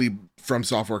 only From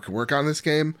Software can work on this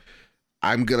game.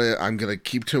 I'm gonna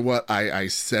keep to what I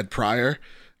said prior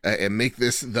and make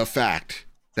this the fact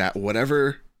that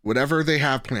whatever they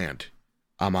have planned,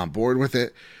 I'm on board with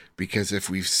it, because if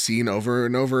we've seen over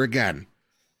and over again,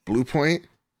 Bluepoint,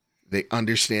 they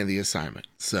understand the assignment.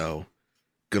 So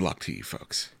good luck to you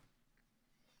folks.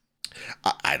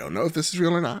 I don't know if this is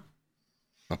real or not,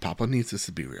 but Papa needs this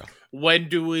to be real. When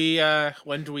do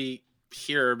we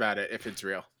hear about it if it's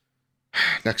real?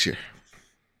 Next year.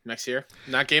 Next year?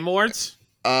 Not Game Awards?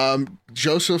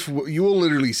 Joseph, you will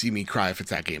literally see me cry if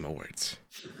it's at Game Awards.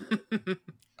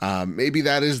 Maybe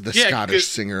that is the Scottish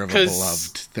singer of a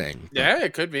beloved thing. But... yeah,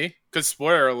 it could be. Because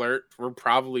spoiler alert, we're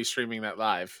probably streaming that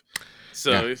live.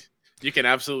 So you can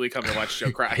absolutely come and watch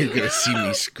Joe cry. You're going to see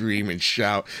me scream and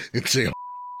shout and say,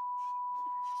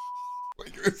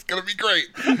 it's going to be great.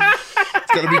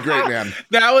 It's going to be great, man.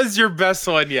 That was your best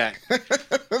one yet.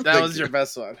 That was your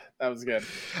best one. That was good.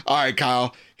 All right,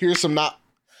 Kyle. Here's some not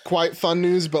quite fun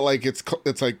news, but like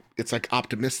it's like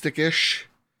optimistic-ish.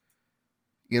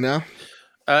 You know?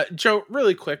 Joe,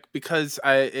 really quick, because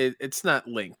it's not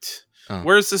linked. Oh.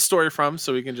 Where's the story from?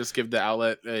 So we can just give the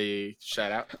outlet a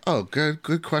shout out. Oh,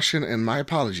 good question, and my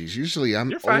apologies. Usually,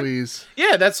 I'm always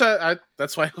that's why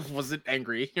I wasn't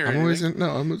angry.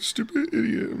 I'm a stupid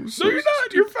idiot. No, you're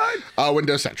not. You're fine.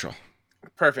 Windows Central.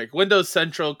 Perfect. Windows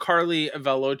Central. Carly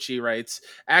Veloci writes: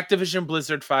 Activision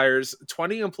Blizzard fires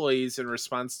 20 employees in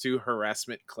response to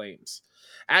harassment claims.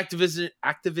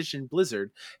 Activision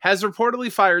Blizzard has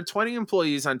reportedly fired 20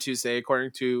 employees on Tuesday,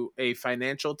 according to a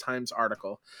Financial Times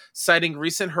article, citing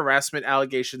recent harassment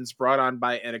allegations brought on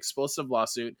by an explosive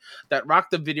lawsuit that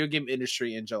rocked the video game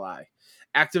industry in July.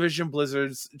 Activision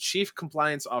Blizzard's chief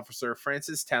compliance officer,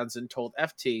 Francis Townsend, told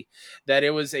FT that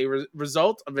it was a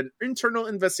result of an internal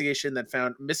investigation that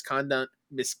found misconduct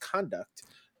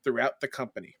throughout the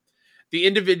company. The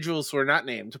individuals were not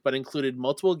named, but included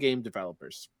multiple game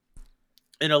developers.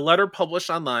 In a letter published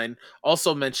online,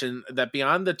 also mentioned that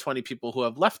beyond the 20 people who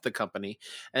have left the company,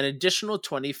 an additional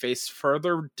 20 face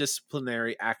further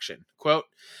disciplinary action. Quote,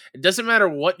 it doesn't matter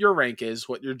what your rank is,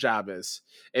 what your job is.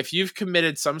 If you've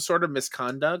committed some sort of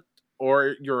misconduct,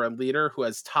 or you're a leader who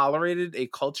has tolerated a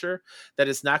culture that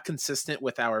is not consistent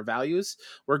with our values,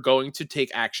 we're going to take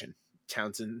action.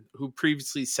 Townsend, who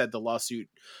previously said the lawsuit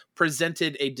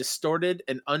presented a distorted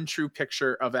and untrue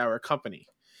picture of our company,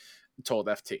 told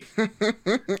FT.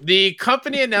 The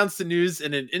company announced the news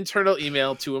in an internal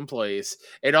email to employees.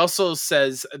 It also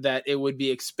says that it would be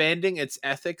expanding its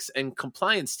ethics and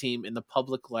compliance team in the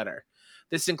public letter.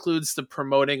 This includes the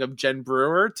promoting of Jen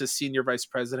Brewer to Senior Vice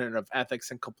President of Ethics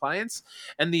and Compliance,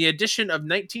 and the addition of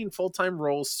 19 full-time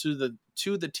roles to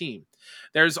the team.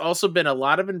 There's also been a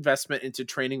lot of investment into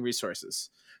training resources.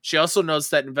 She also notes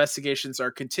that investigations are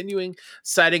continuing,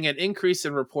 citing an increase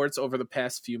in reports over the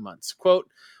past few months. Quote,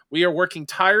 we are working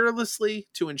tirelessly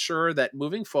to ensure that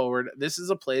moving forward, this is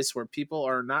a place where people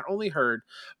are not only heard,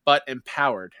 but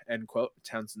empowered, end quote,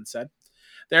 Townsend said.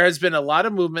 There has been a lot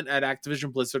of movement at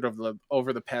Activision Blizzard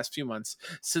over the past few months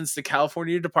since the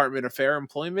California Department of Fair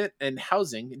Employment and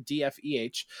Housing,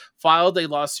 DFEH, filed a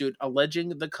lawsuit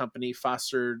alleging the company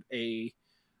fostered a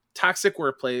toxic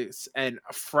workplace, and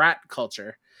a frat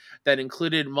culture that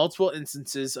included multiple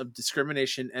instances of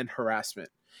discrimination and harassment.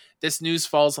 This news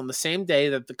falls on the same day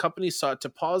that the company sought to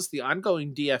pause the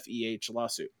ongoing DFEH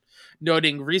lawsuit,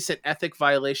 noting recent ethic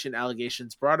violation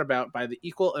allegations brought about by the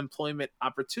Equal Employment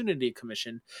Opportunity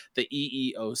Commission, the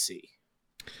EEOC.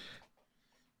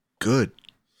 Good.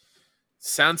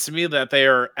 Sounds to me that they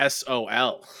are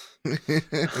SOL.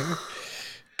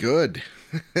 Good.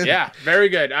 Yeah, very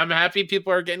good. I'm happy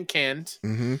people are getting canned.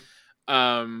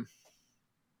 Mm-hmm.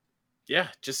 Yeah,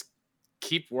 just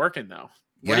keep working though.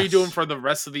 What Yes. are you doing for the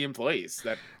rest of the employees?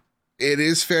 That It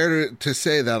is fair to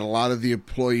say that a lot of the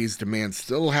employees' demands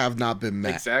still have not been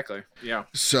met. Exactly. Yeah.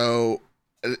 So,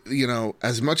 you know,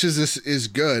 as much as this is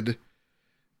good,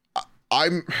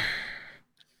 I'm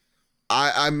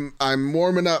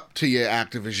warming up to you,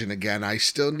 Activision, again. I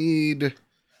still need,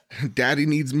 Daddy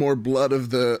needs more blood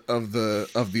of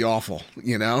the awful,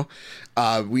 you know?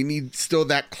 We need still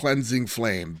that cleansing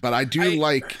flame. But I do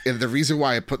like, and the reason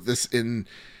why I put this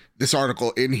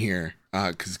article in here,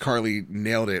 because Carly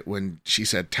nailed it when she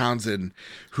said Townsend,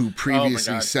 who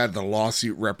previously said the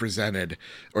lawsuit represented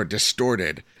or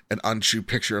distorted an untrue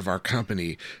picture of our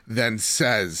company, then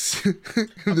says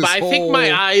But I think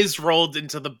my eyes rolled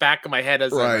into the back of my head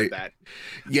as I read that.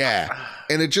 Yeah.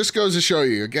 And it just goes to show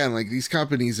you, again, like these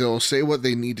companies, they'll say what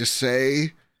they need to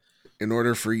say in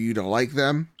order for you to like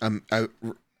them.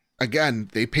 Again,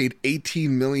 they paid $18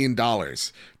 million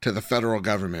to the federal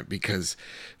government because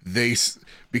the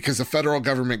federal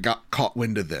government got caught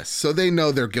wind of this. So they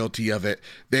know they're guilty of it.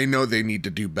 They know they need to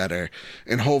do better.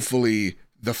 And hopefully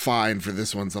the fine for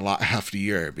this one's a lot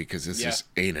heftier because this just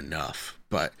ain't enough.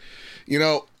 But, you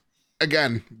know,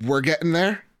 again, we're getting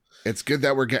there. It's good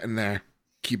that we're getting there.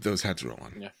 Keep those heads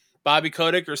rolling. Yeah. Bobby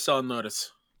Kotick or still on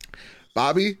notice?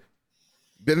 Bobby,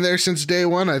 been there since day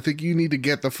one. I think you need to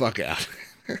get the fuck out.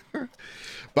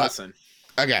 But listen,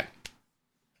 again,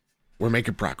 we're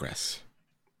making progress.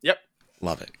 Yep.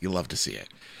 Love it. You love to see it.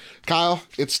 Kyle,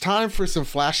 it's time for some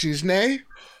flashies, nay?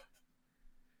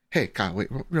 Hey, Kyle, wait,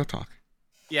 real talk.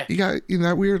 Yeah. You got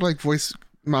that weird like voice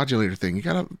modulator thing. You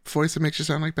got a voice that makes you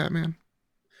sound like Batman?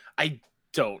 I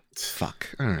don't.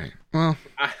 Fuck. All right. Well,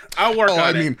 I'll work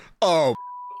on it.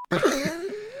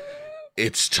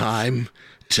 It's time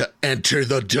to enter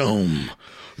the dome.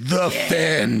 The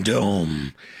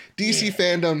fandom. DC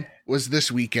fandom was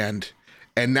this weekend,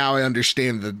 and now I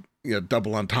understand the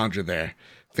double entendre there.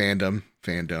 Fandom.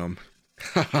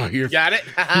 You got it?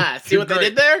 See what they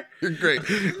did there? You're great.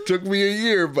 Took me a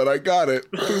year, but I got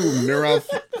it. Boom. Neuron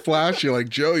flash. You're like,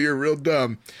 Joe, you're real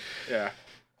dumb. Yeah.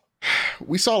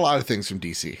 We saw a lot of things from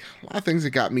DC. A lot of things that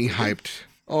got me hyped.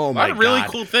 Oh, my God. A lot of really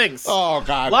cool things. Oh,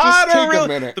 God. Just take a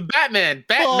minute. The Batman.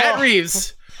 Matt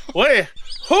Reeves. What?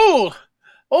 Who?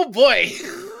 Oh, boy.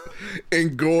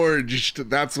 Engorged.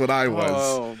 That's what I was.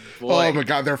 Oh, boy. Oh, my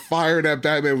God. They're firing at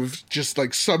Batman with just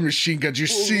like submachine guns. You're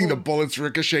seeing the bullets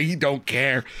ricochet. He don't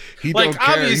care. He don't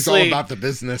care. He's all about the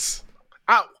business.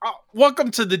 Welcome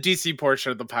to the DC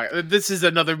portion of the podcast. This is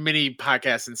another mini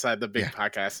podcast inside the big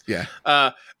podcast. Yeah.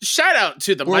 Shout out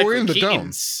to the Michael we're in the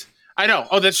Keatons. Dome. I know.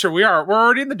 Oh, that's true. We're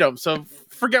already in the dome. So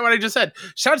forget what I just said.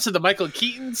 Shout out to the Michael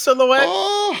Keaton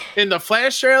silhouette in the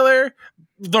Flash trailer.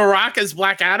 The Rock as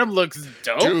Black Adam looks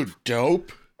dope. Dude,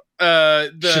 dope.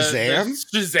 The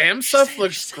Shazam stuff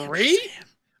looks great.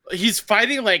 He's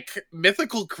fighting like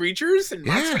mythical creatures and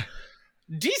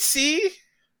DC.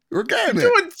 We're getting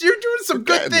You're doing some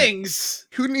good things.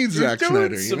 Who needs Zack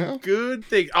Snyder? You know, good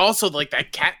things. Also, like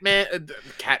that Catwoman,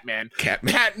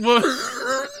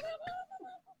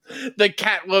 the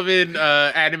Catwoman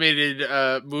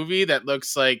animated movie that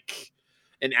looks like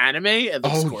an anime. It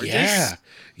looks gorgeous.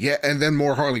 Yeah, and then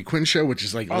more Harley Quinn show, which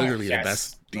is like literally the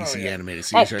best DC animated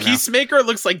series right Peacemaker now.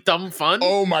 Looks like dumb fun.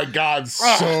 Oh my God,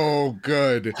 so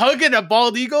good. Hugging a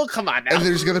bald eagle? Come on now. And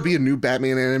there's going to be a new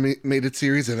Batman animated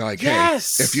series, and they're like, hey,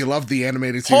 if you love the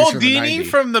animated series Paul from the Dini 90s.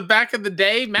 from the back of the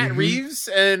day, Matt Reeves,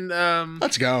 and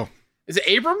let's go. Is it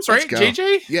Abrams, right?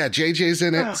 JJ? Yeah, JJ's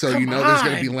in it, so you know there's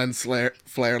going to be lens flare.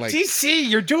 Like DC,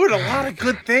 you're doing a lot of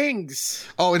good things.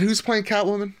 Oh, and who's playing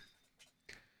Catwoman?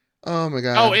 Oh my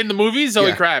God. Oh, in the movie,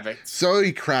 Zoe Kravitz.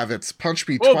 Zoe Kravitz punched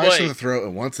me twice in the throat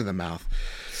and once in the mouth.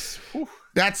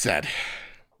 That said,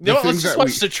 let's just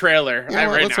watch the trailer.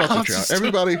 Let's watch the trailer.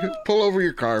 Everybody, pull over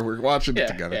your car. We're watching it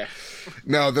together. Yeah.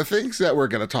 No, the things that we're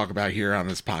going to talk about here on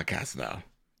this podcast, though,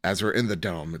 as we're in the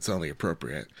dome, it's only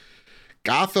appropriate.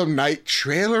 Gotham Knight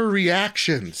trailer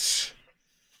reactions.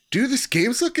 Dude, this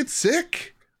game's looking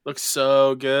sick. Looks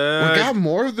so good. We got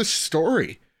more of the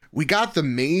story. We got the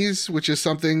maze, which is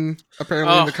something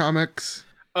apparently in the comics.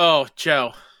 Oh,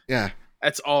 Joe. Yeah.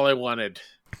 That's all I wanted.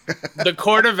 The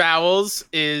Court of Owls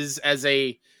is, as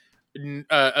a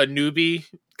newbie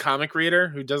comic reader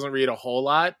who doesn't read a whole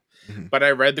lot, but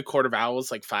I read The Court of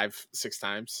Owls like 5-6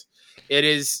 times. It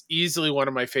is easily one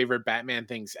of my favorite Batman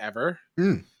things ever.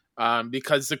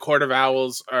 Because the Court of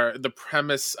Owls the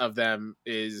premise of them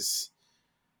is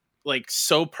like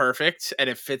so perfect and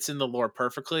it fits in the lore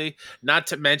perfectly. Not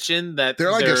to mention that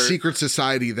they're like a secret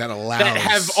society that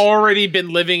have already been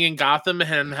living in Gotham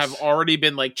and have already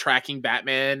been like tracking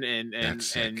Batman and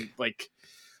like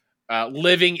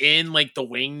living in like the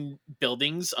wing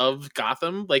buildings of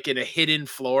Gotham, like in a hidden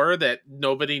floor that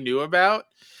nobody knew about.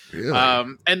 Really?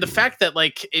 And the fact that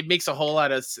like it makes a whole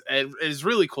lot of it is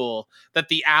really cool that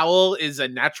the owl is a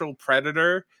natural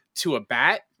predator to a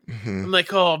bat. I'm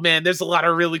like, oh man, there's a lot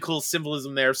of really cool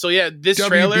symbolism there. So yeah, this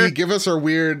trailer, give us our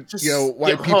weird,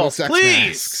 white people sex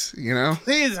masks.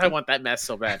 Please, I want that mask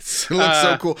so bad. It looks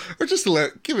so cool. Or just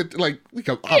give it like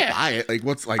I'll buy it. Like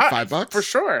what's like $5 for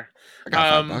sure. I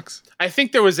got $5. I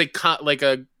think there was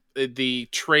the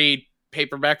trade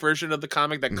paperback version of the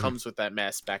comic that comes with that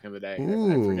mask back in the day.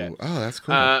 Ooh, I forget. Oh, that's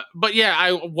cool. But yeah,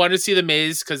 I want to see the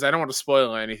maze because I don't want to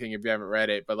spoil anything if you haven't read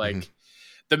it. But like.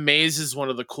 The maze is one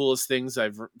of the coolest things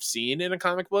I've seen in a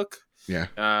comic book. Yeah.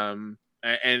 And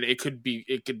it could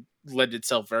lend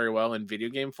itself very well in video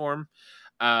game form.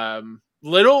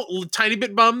 Tiny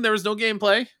bit bummed there was no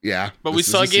gameplay. Yeah. But we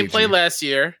saw gameplay last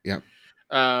year. Yep.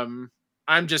 I'm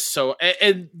just so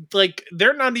and like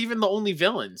they're not even the only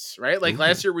villains, right? Like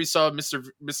last year we saw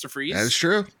Mr. Freeze. That's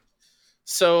true.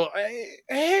 So, doing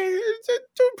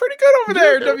pretty good over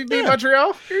there, WB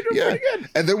Montreal. You're doing pretty good.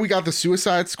 And then we got the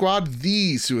Suicide Squad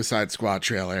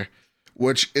trailer,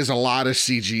 which is a lot of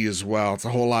CG as well. It's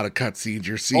a whole lot of cutscenes.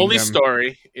 You're seeing only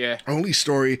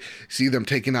story. See them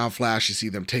taking on Flash. You see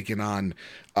them taking on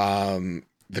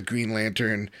the Green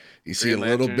Lantern. You see a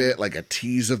little bit like a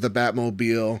tease of the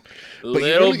Batmobile. A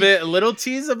little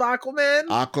tease of Aquaman.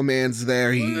 Aquaman's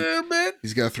there.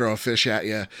 He's gonna throw a fish at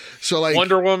you. So like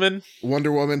Wonder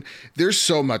Woman. There's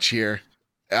so much here.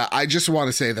 I just want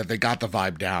to say that they got the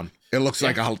vibe down. It looks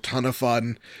like a ton of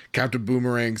fun. Captain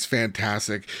Boomerang's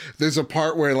fantastic. There's a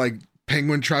part where like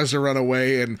Penguin tries to run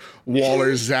away and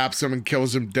Waller zaps him and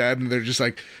kills him dead. And they're just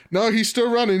like, no, he's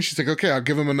still running. She's like, okay, I'll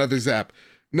give him another zap.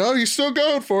 No, he's still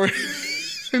going for it.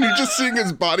 And you're just seeing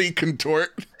his body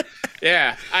contort.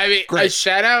 Yeah. I mean, a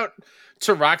shout out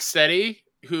to Rocksteady,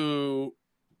 who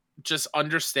just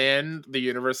understand the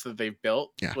universe that they've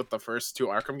built with the first 2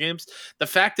 Arkham games. The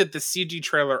fact that the CG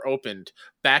trailer opened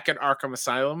back at Arkham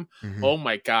Asylum, oh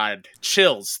my God,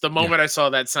 chills. The moment I saw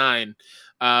that sign.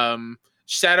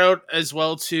 Shout out as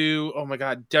well to, oh my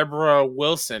God, Deborah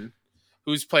Wilson,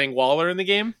 who's playing Waller in the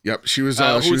game. Yep, she was.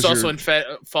 Who's also in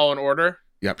Fallen Order.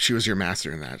 Yep, she was your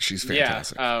master in that. She's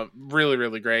fantastic. Yeah, really,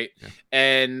 really great. Yeah.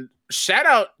 And shout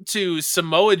out to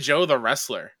Samoa Joe, the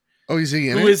wrestler. Oh, is he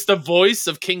in it? Who is the voice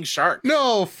of King Shark.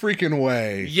 No freaking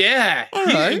way. Yeah. All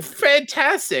right.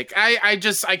 Fantastic. I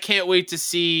can't wait to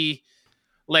see,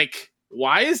 like,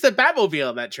 why is the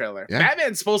Batmobile in that trailer? Yeah.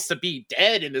 Batman's supposed to be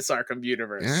dead in this Arkham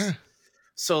universe. Yeah.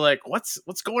 So, like, what's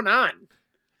going on?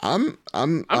 I'm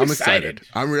excited.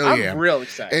 I'm real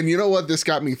excited. And you know what? This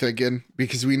got me thinking,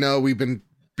 because we know we've been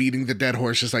beating the dead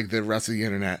horse just like the rest of the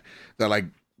internet, that like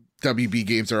WB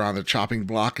games are on the chopping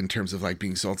block in terms of like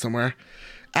being sold somewhere.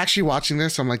 Actually watching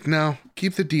this, I'm like, no,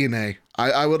 keep the DNA.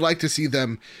 I would like to see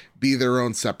them be their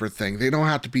own separate thing. They don't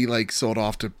have to be like sold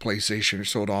off to PlayStation or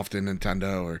sold off to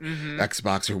Nintendo or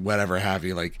Xbox or whatever have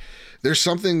you. Like there's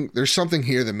something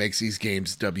here that makes these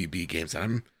games WB games.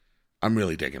 And I'm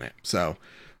really digging it. So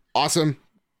awesome.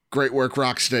 Great work,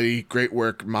 Rocksteady. Great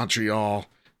work, Montreal.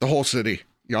 The whole city.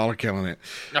 Y'all are killing it.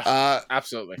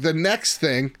 Absolutely. The next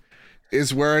thing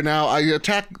is where now I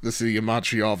attack the city of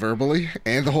Montreal verbally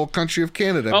and the whole country of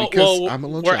Canada because I'm a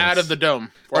little jealous. Out of the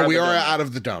dome. We are out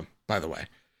of the dome, by the way.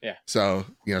 Yeah. So,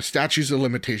 statutes of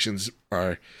limitations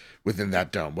are within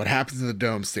that dome. What happens in the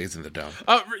dome stays in the dome.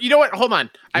 Oh, you know what? Hold on.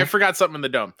 I forgot something in the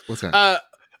dome. What's that?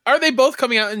 Are they both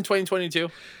coming out in 2022?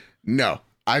 No.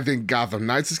 I think Gotham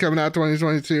Knights is coming out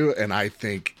 2022, and I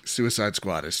think Suicide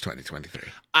Squad is 2023.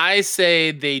 I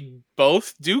say they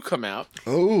both do come out.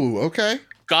 Oh, okay.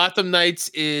 Gotham Knights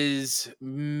is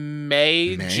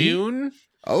May? June.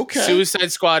 Okay.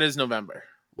 Suicide Squad is November.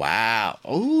 Wow.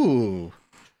 Oh.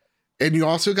 And you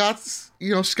also got,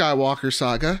 Skywalker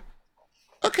Saga.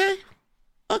 Okay.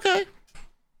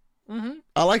 Mm-hmm.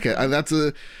 I like it.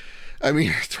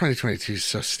 2022 is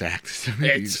so stacked.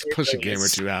 Maybe just push a game or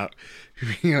two out.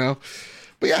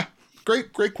 But yeah,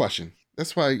 great question.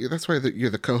 That's why you're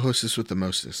the co-hostess with the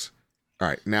mostest. All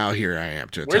right, now here I am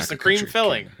to attack. Where's the cream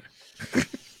filling?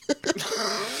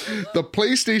 The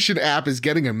PlayStation app is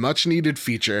getting a much needed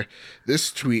feature.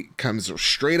 This tweet comes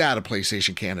straight out of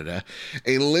PlayStation Canada.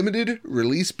 A limited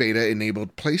release beta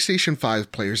enabled PlayStation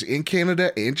 5 players in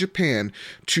Canada and Japan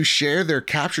to share their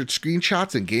captured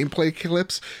screenshots and gameplay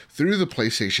clips through the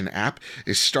PlayStation app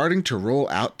is starting to roll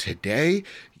out today.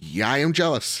 Yeah, I am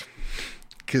jealous.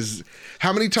 Because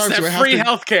how many times do I have free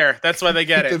healthcare? That's why they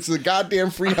get it. It's the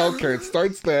goddamn free healthcare. It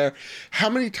starts there. How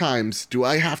many times do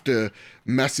I have to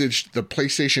message the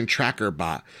PlayStation Tracker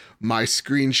bot my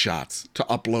screenshots to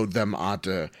upload them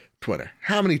onto Twitter?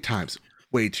 How many times?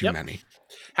 Way too many.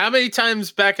 How many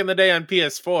times back in the day on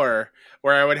PS4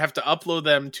 where I would have to upload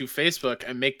them to Facebook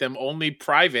and make them only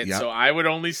private so I would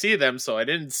only see them so I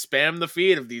didn't spam the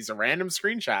feed of these random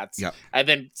screenshots and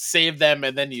then save them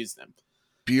and then use them.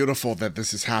 Beautiful that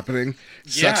this is happening.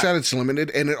 Sucks that it's limited,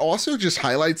 and it also just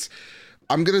highlights,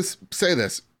 I'm gonna say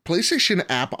this, PlayStation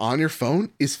app on your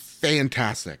phone is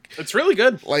fantastic. It's really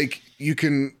good. Like, you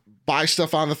can buy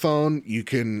stuff on the phone, you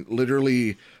can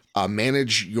literally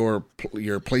manage your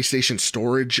PlayStation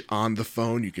storage on the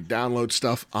phone, you can download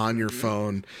stuff on your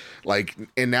phone, like,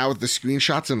 and now with the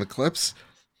screenshots and the clips,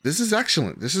 this is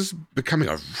excellent. This is becoming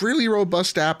a really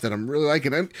robust app that I'm really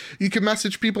liking. And you can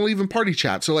message people, even party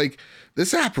chat. So, like,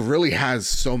 this app really has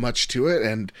so much to it,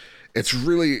 and it's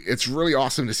really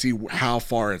awesome to see how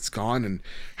far it's gone and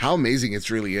how amazing it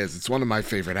really is. It's one of my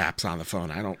favorite apps on the phone.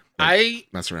 I don't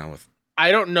mess around with. I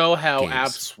don't know how games.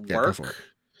 apps work.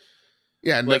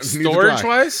 Yeah, like storage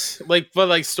wise,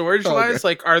 storage wise,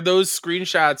 like, are those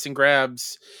screenshots and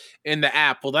grabs in the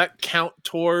app? Will that count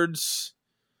towards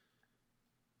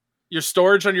your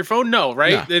storage on your phone? No,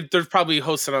 right? No. They're probably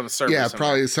hosted on a server. Yeah, somewhere.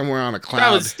 Probably somewhere on a cloud.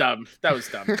 That was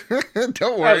dumb.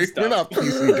 Don't worry, we're not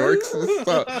PC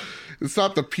dorks. It's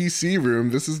not the PC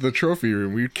room. This is the trophy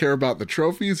room. We care about the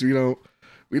trophies. We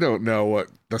don't know what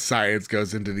the science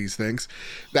goes into these things.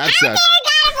 That said,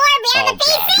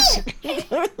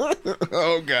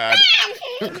 oh god,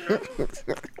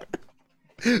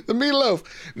 the meatloaf.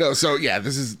 No, so yeah,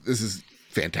 this is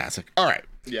fantastic. All right,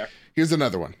 here's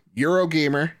another one.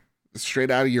 Eurogamer.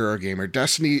 Straight out of Eurogamer,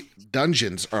 Destiny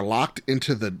dungeons are locked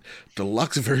into the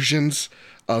deluxe versions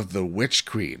of the Witch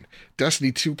Queen.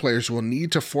 Destiny 2 players will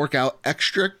need to fork out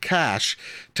extra cash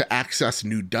to access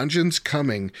new dungeons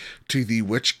coming to the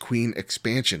Witch Queen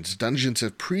expansions. Dungeons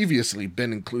have previously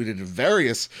been included in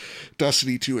various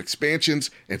Destiny 2 expansions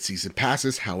and season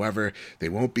passes. However, they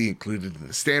won't be included in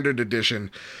the standard edition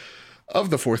of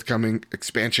the forthcoming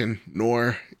expansion,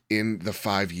 nor in the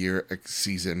 5-year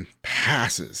season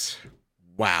passes.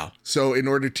 Wow. So in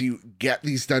order to get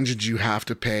these dungeons, you have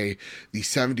to pay the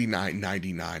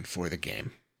 $79.99 for the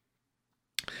game.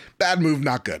 Bad move,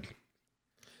 not good.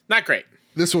 Not great.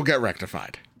 This will get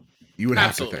rectified. You would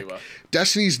have to think. Will.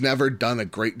 Destiny's never done a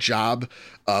great job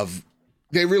of...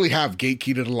 They really have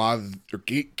gatekeeped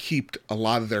a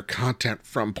lot of their content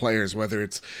from players, whether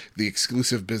it's the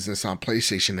exclusive business on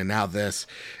PlayStation and now this.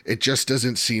 It just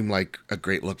doesn't seem like a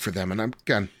great look for them. And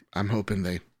I'm hoping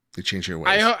they change their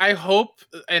ways. I hope,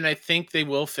 and I think they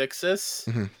will fix this,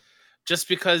 just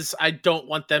because I don't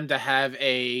want them to have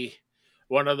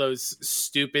one of those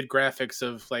stupid graphics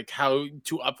of like how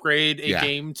to upgrade a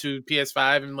game to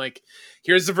PS5 and like,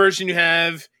 here's the version you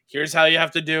have. Here's how you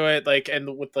have to do it, like,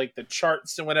 and with like the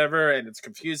charts and whatever, and it's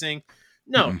confusing.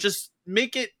 No, just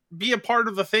make it be a part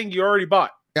of the thing you already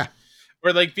bought. Yeah.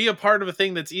 Or like be a part of a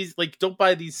thing that's easy. Like, don't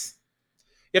buy these.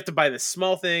 You have to buy this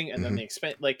small thing and then the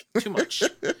expense. Like, too much.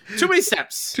 Too many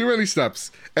steps. Too many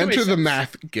steps. Enter the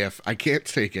math gif. I can't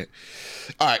take it.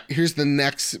 All right, here's the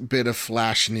next bit of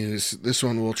Flash news. This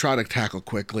one we'll try to tackle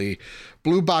quickly.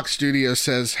 Blue Box Studio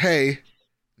says, hey,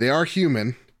 they are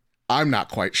human. I'm not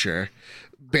quite sure.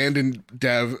 Abandoned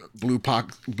dev Blue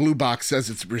Box says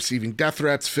it's receiving death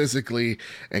threats physically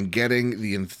and getting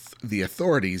the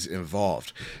authorities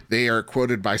involved. They are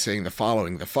quoted by saying the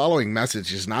following: the following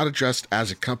message is not addressed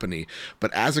as a company,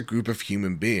 but as a group of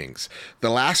human beings. The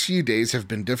last few days have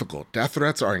been difficult. Death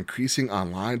threats are increasing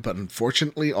online, but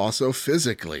unfortunately also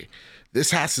physically.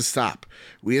 This has to stop.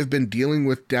 We have been dealing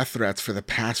with death threats for the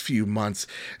past few months,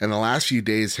 and the last few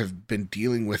days have been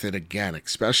dealing with it again,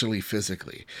 especially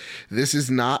physically. This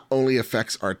is not only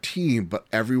affects our team, but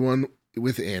everyone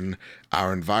within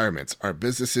our environments, our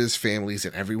businesses, families,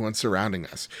 and everyone surrounding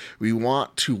us. We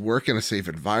want to work in a safe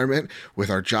environment. With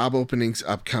our job openings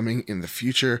upcoming in the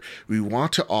future, we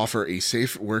want to offer a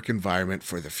safe work environment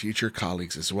for the future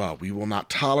colleagues as well. We will not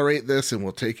tolerate this and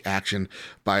will take action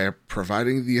by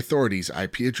providing the authorities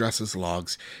IP addresses,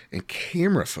 logs, and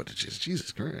camera footages.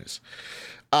 Jesus Christ.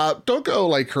 Don't go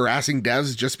like harassing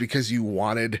devs just because you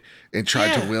wanted and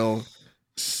tried to will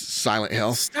Silent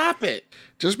Hill. Stop it.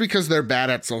 Just because they're bad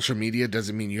at social media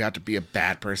doesn't mean you have to be a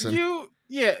bad person.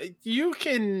 You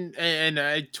can, and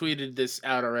I tweeted this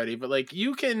out already, but like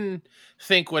you can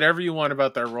think whatever you want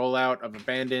about their rollout of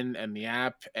Abandon and the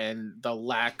app and the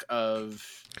lack of.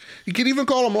 You could even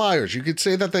call them liars. You could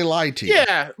say that they lied to you.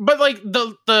 Yeah, but like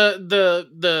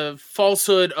the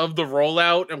falsehood of the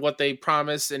rollout and what they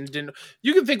promised and didn't.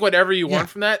 You can think whatever you want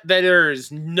from that. That there is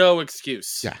no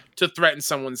excuse to threaten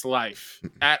someone's life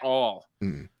at all.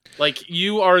 Mm. Like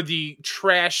you are the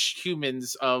trash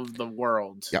humans of the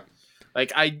world. Yep.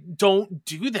 Like, I don't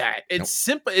do that. It's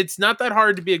simple. It's not that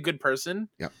hard to be a good person.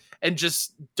 Yep. And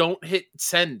just don't hit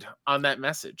send on that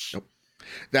message. Nope.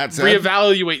 That's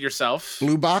reevaluate yourself.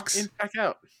 Blue Box. And back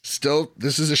out. Still,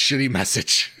 this is a shitty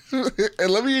message. And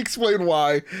let me explain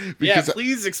why. Because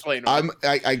please explain why.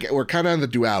 We're kind of on the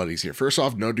dualities here. First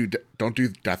off, don't do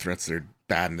death threats. They're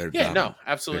bad and they're dumb. No,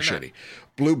 absolutely they're shitty.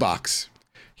 Blue Box.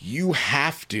 You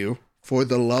have to, for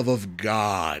the love of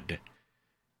God,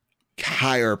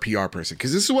 hire a PR person,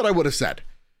 because this is what I would have said.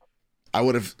 I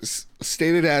would have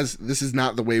stated as, this is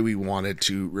not the way we wanted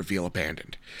to reveal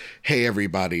Abandoned. Hey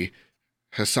everybody,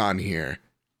 Hassan here.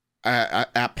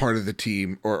 At part of the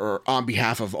team, or on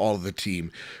behalf of all of the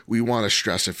team, we want to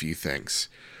stress a few things.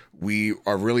 We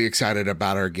are really excited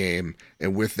about our game,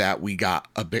 and with that we got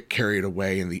a bit carried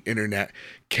away and the internet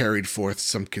carried forth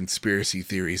some conspiracy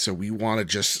theories, so we want to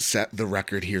just set the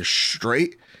record here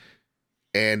straight.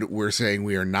 And we're saying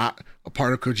we are not a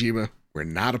part of Kojima. We're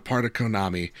not a part of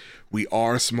Konami. We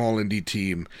are a small indie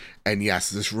team. And yes,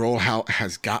 this rollout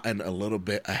has gotten a little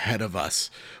bit ahead of us,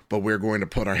 but we're going to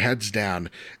put our heads down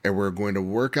and we're going to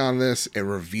work on this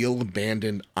and reveal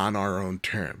Abandoned on our own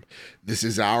term. This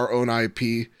is our own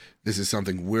IP. This is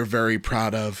something we're very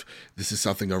proud of. This is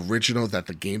something original that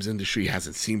the games industry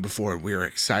hasn't seen before, and we're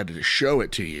excited to show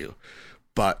it to you.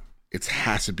 But it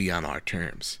has to be on our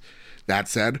terms. That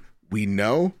said, we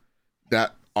know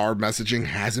that our messaging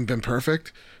hasn't been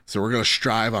perfect, so we're going to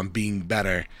strive on being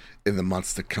better in the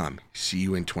months to come. See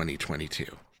you in 2022.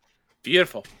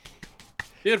 Beautiful.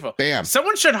 Beautiful. Bam.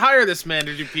 Someone should hire this man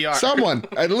to do PR. Someone.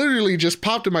 I literally just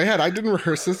popped in my head. I didn't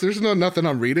rehearse this. There's nothing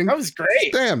I'm reading. That was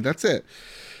great. Damn, that's it.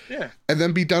 Yeah. And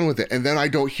then be done with it. And then I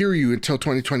don't hear you until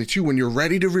 2022 when you're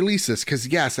ready to release this. Because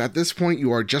yes, at this point,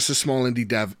 you are just a small indie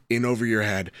dev in over your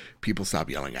head. People stop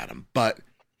yelling at him. But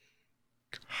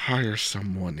hire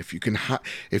someone. If you can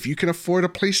afford a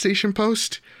PlayStation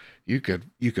post, you could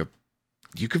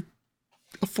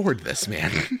afford this,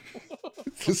 man.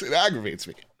 It aggravates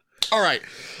me. All right,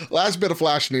 last bit of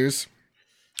Flash news.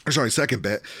 Second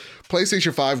bit.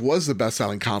 PlayStation 5 was the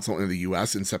best-selling console in the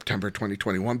US in September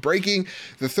 2021, breaking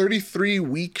the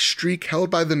 33-week streak held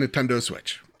by the Nintendo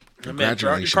Switch.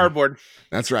 Congratulations. Cardboard.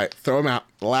 That's right. Throw them out.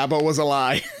 Labo was a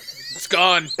lie. It's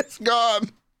gone. It's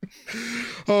gone.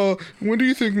 When do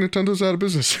you think Nintendo's out of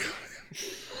business?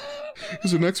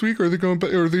 Is it next week? Or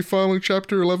are they filing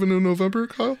Chapter 11 in November,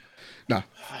 Kyle? No.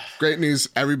 Great news.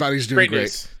 Everybody's doing great.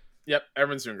 News. Yep,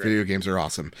 everyone's doing great. Video games are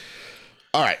awesome.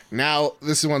 All right, now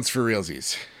this one's for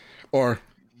realsies. Or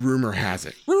rumor has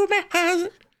it.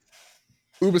 Ubisoft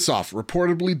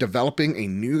reportedly developing a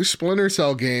new Splinter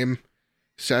Cell game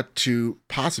set to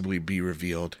possibly be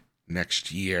revealed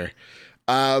next year.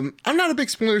 I'm not a big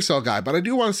Splinter Cell guy, but I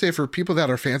do want to say for people that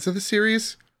are fans of the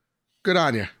series, good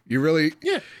on you. You really,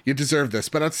 you deserve this.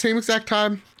 But at the same exact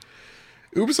time,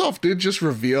 Ubisoft did just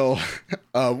reveal,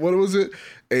 what was it?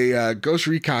 A Ghost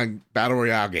Recon Battle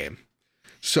Royale game.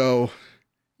 So,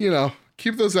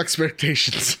 keep those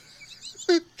expectations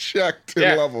checked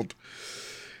and leveled.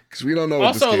 Because we don't know what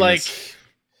also, this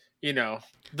game is.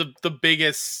 The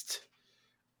biggest,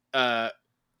 not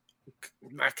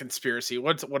conspiracy.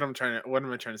 What am I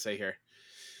trying to say here?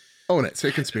 Own it.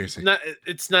 Say conspiracy.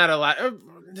 It's not a lot.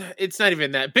 It's not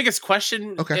even that. Biggest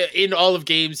question in all of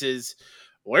games is,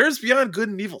 where's Beyond Good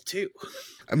and Evil 2?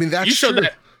 I mean, that's you showed true.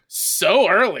 that so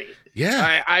early.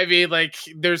 Yeah. I mean, like,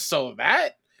 there's so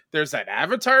that. There's that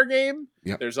Avatar game.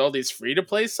 Yep. There's all these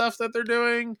free-to-play stuff that they're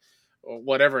doing.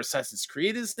 Whatever Assassin's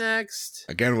Creed is next.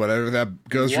 Again, whatever that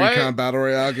Ghost Recon Battle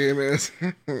Royale game is.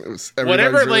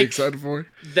 Everybody's really excited for.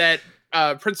 That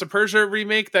Prince of Persia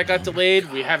remake that got delayed.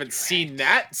 God, we haven't seen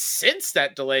that since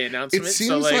that delay announcement. It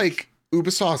seems like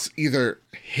Ubisoft's either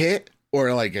hit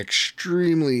or like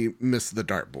extremely missed the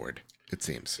dartboard. It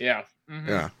seems. Yeah. Mm-hmm.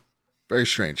 Yeah. Very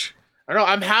strange. I don't know.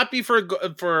 I'm happy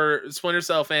for Splinter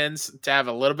Cell fans to have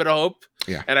a little bit of hope.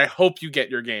 Yeah. And I hope you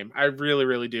get your game. I really,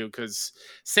 really do, because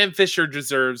Sam Fisher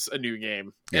deserves a new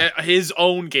game. Yeah. His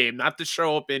own game, not to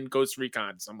show up in Ghost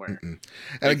Recon somewhere. And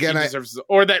again,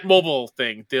 or that mobile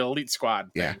thing, the Elite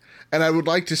Squad thing. Yeah. And I would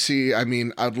like to see,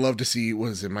 I'd love to see,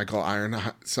 what is it, Michael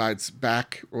Ironside's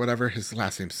back or whatever? His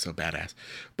last name's so badass.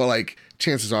 But, like,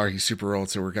 chances are he's super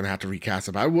old, so we're going to have to recast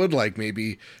him. I would like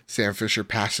maybe Sam Fisher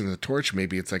passing the torch.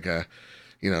 Maybe it's like a,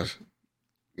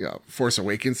 Force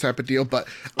Awakens type of deal. But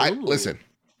listen,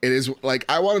 it is like,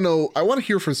 I want to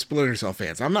hear from Splinter Cell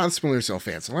fans. I'm not a Splinter Cell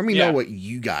fan, so let me know what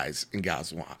you guys and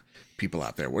gals want. People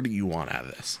out there, what do you want out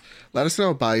of this? Let us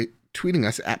know by tweeting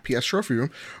us at PS Trophy Room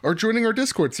or joining our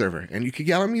Discord server, and you can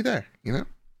yell at me there,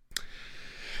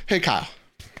 Hey, Kyle,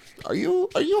 are you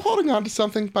holding on to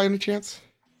something by any chance?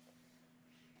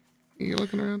 Are you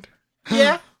looking around?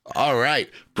 Yeah. All right,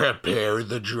 prepare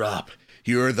the drop.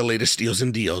 Here are the latest deals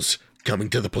and deals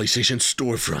coming to the PlayStation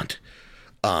storefront.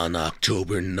 On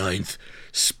October 9th,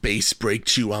 Space Break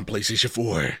 2 on PlayStation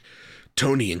 4.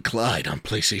 Tony and Clyde on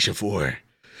PlayStation 4.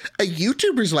 A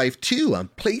YouTuber's Life 2 on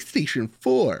PlayStation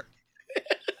 4.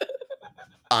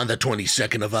 On the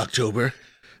 22nd of October,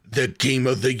 the game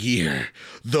of the year,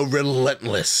 the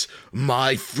relentless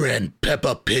My Friend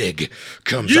Peppa Pig,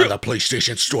 comes on the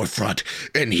PlayStation storefront,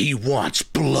 and he wants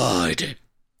blood.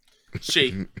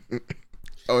 She.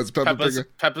 Oh, it's Peppa.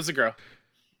 Peppa's a girl.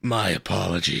 My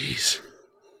apologies.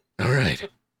 All right.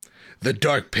 The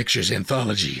Dark Pictures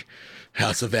Anthology,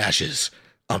 House of Ashes,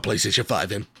 on PlayStation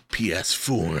 5 and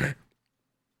PS4.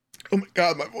 Oh my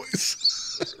god, my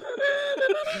voice.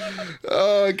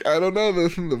 I don't know.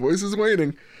 The voice is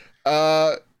waning.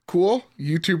 Cool.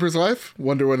 YouTuber's Life.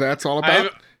 Wonder what that's all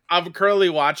about. I'm currently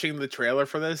watching the trailer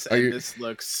for this, and this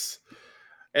looks...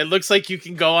 It looks like you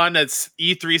can go on its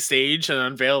E3 stage and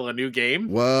unveil a new game.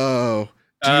 Whoa.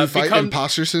 Do you fight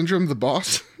Imposter Syndrome, the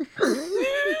boss?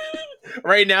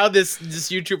 Right now, this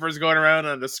YouTuber is going around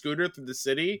on a scooter through the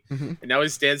city, and now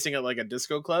he's dancing at like a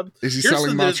disco club. Is he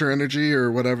selling Monster Energy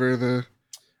or whatever the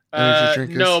energy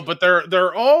drink is? No, but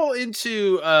they're all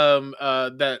into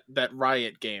that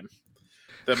Riot game.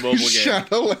 The mobile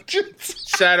game.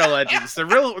 Shadow Legends. They're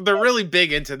really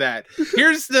big into that.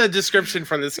 Here's the description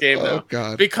for this game, though. Oh,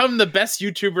 God. Become the best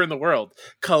YouTuber in the world.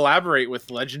 Collaborate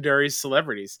with legendary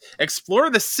celebrities.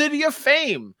 Explore the city of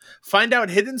fame. Find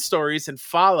out hidden stories and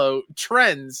follow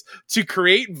trends to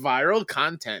create viral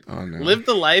content. Oh, no. Live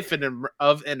the life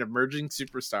of an emerging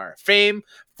superstar. Fame,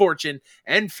 fortune,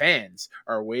 and fans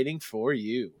are waiting for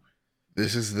you.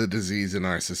 This is the disease in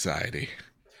our society.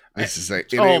 This is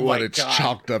it ain't what it's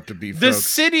chalked up to be, folks. The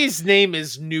city's name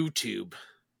is NewTube.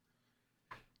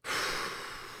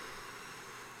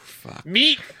 Fuck.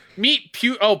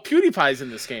 PewDiePie's in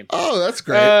this game. Oh, that's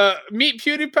great. Meet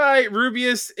PewDiePie,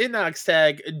 Rubius,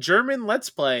 Inoxtag, German Let's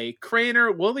Play,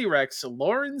 Craner, Willy Rex,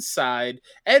 Lauren Side,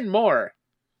 and more.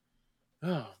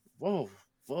 Oh, whoa,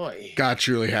 boy. God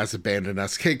truly has abandoned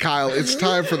us. Hey, Kyle, it's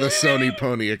time for the Sony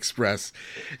Pony Express.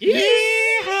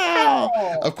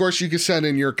 Of course, you can send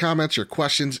in your comments, your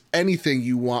questions, anything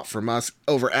you want from us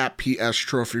over at PS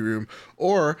Trophy Room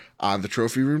or on the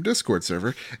Trophy Room Discord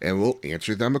server, and we'll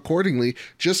answer them accordingly,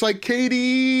 just like Katie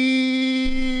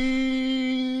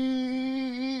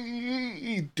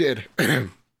did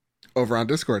over on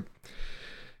Discord.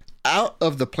 Out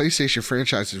of the PlayStation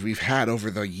franchises we've had over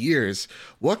the years,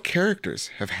 what characters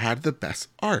have had the best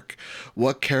arc?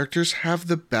 What characters have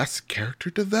the best character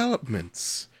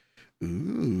developments?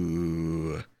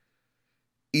 Ooh.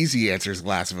 Easy answers,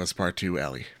 Last of Us Part 2,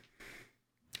 Ellie.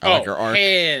 I like her arc.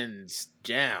 Hands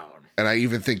down. And I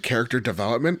even think character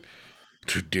development.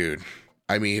 Dude.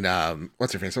 I mean,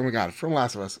 what's her face? Oh my god, from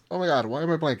Last of Us. Oh my god, why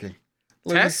am I blanking?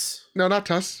 Tess? No, not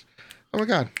Tess. Oh my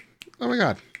god.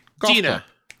 Gina.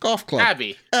 Golf club.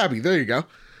 Abby, there you go.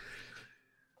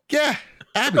 Yeah,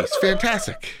 Abby's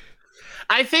fantastic.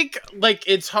 I think, like,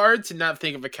 it's hard to not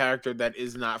think of a character that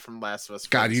is not from Last of Us.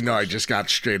 God, I just got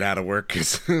straight out of work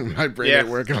because my brain ain't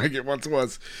working like it once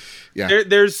was. Yeah.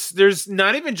 There's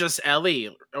not even just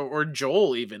Ellie or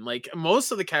Joel even. Like,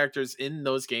 most of the characters in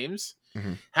those games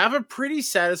have a pretty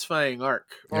satisfying arc.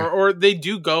 Or they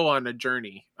do go on a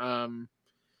journey. I'm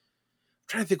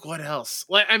trying to think what else.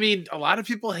 Like, I mean, a lot of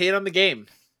people hate on the game.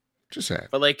 Just saying.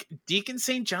 But, like, Deacon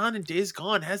St. John in Days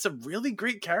Gone has a really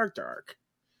great character arc.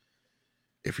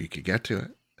 If you could get to it.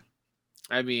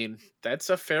 I mean, that's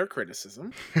a fair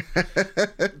criticism.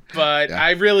 But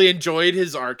I really enjoyed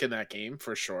his arc in that game,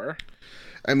 for sure.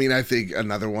 I mean, I think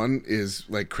another one is,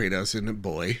 like, Kratos and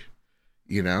Boy,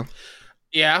 you know?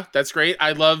 Yeah, that's great.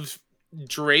 I love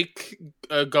Drake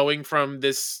going from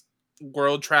this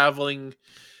world-traveling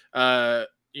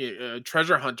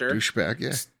treasure hunter. Douchebag,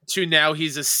 yeah. To now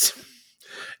he's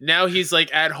now he's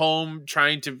like at home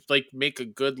trying to like make a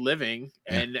good living,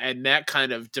 and that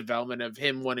kind of development of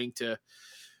him wanting to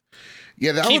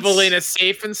keep Elena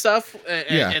safe and stuff,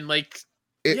 and like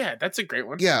that's a great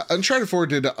one. Yeah, Uncharted 4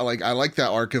 did like, I like that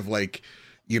arc of like,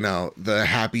 you know, the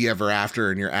happy ever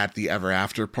after and you're at the ever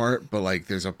after part, but like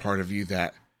there's a part of you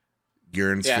that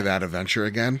yearns for that adventure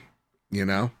again, you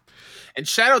know. And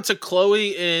shout out to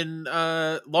Chloe in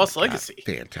Lost Legacy.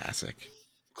 Fantastic.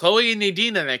 Chloe and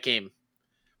Nadine in that game.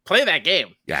 Play that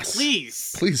game. Yes.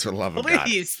 Please. Please, for the love of God.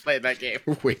 Please play that game.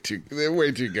 They're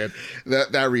way too good.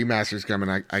 That remaster's coming.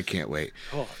 I can't wait.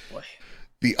 Oh, boy.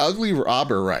 The Ugly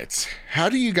Robber writes, how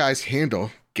do you guys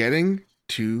handle getting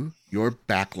to your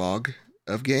backlog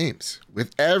of games?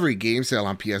 With every game sale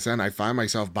on PSN, I find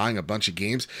myself buying a bunch of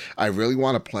games I really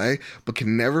want to play, but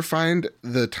can never find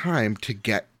the time to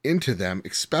get into them,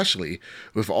 especially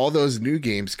with all those new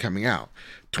games coming out.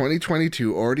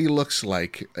 2022 already looks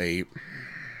like a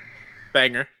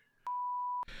banger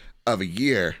of a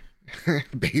year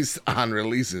based on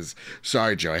releases.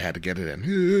 Sorry, Joe, I had to get it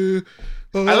in.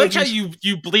 I like how you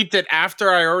bleeped it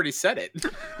after I already said it.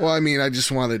 Well, I mean, I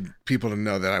just wanted people to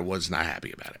know that I was not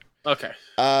happy about it. Okay.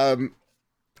 I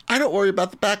don't worry about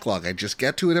the backlog. I just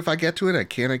get to it if I get to it. I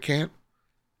can't.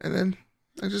 And then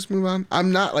I just move on.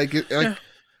 I'm not like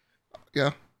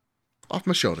off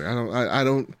my shoulder. I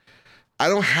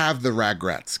don't have the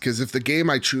regrets, because if the game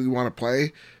I truly want to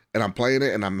play and I'm playing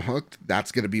it and I'm hooked,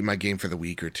 that's going to be my game for the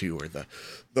week or two or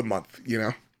the month, you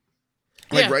know?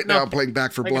 Like now I'm playing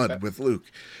Back 4 Blood with Luke,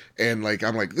 and like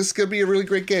I'm like, this is going to be a really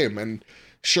great game. And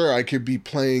sure, I could be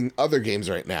playing other games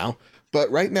right now,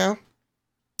 but right now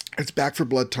it's Back 4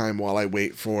 Blood time while I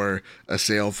wait for a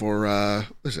sale for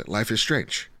Life is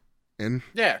Strange. And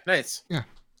yeah, nice. Yeah.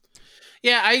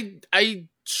 Yeah, I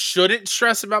shouldn't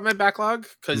stress about my backlog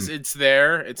because it's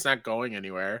there. It's not going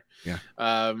anywhere. Yeah.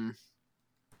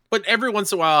 But every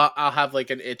once in a while I'll have like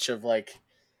an itch of like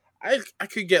I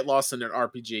could get lost in an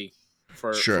RPG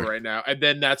for right now. And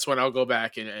then that's when I'll go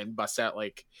back and bust out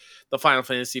like the Final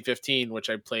Fantasy 15, which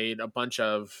I played a bunch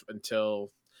of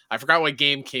until I forgot what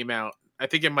game came out. I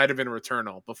think it might have been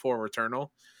before Returnal.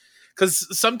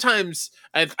 Because sometimes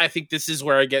I think this is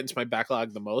where I get into my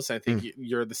backlog the most. I think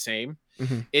you're the same.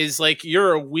 Mm-hmm. Is like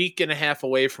you're a week and a half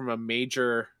away from a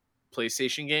major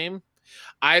PlayStation game.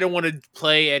 I don't want to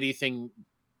play anything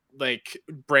like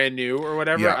brand new or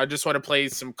whatever. Yeah. I just want to play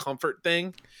some comfort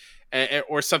thing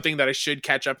or something that I should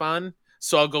catch up on.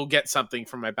 So I'll go get something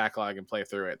from my backlog and play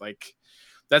through it. Like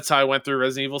that's how I went through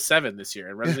Resident Evil 7 this year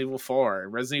and Resident Evil 4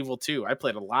 and Resident Evil 2. I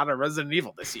played a lot of Resident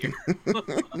Evil this year.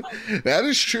 That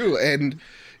is true. And,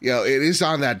 you know, it is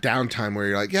on that downtime where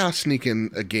you're like, yeah, I'll sneak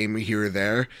in a game here or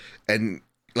there. And,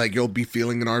 like, you'll be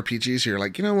feeling an RPG. So you're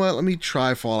like, you know what? Let me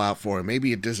try Fallout 4.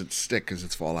 Maybe it doesn't stick because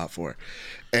it's Fallout 4.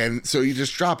 And so you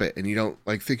just drop it and you don't,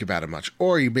 like, think about it much.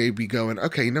 Or you may be going,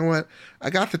 okay, you know what? I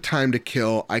got the time to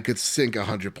kill. I could sink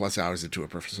 100 plus hours into a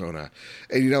Persona.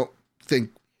 And you don't think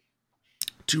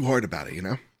too hard about it, you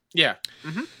know? Yeah.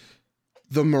 Mm-hmm.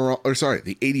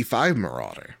 The 85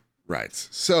 Marauder writes,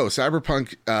 so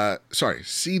Cyberpunk,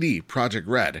 CD Projekt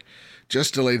Red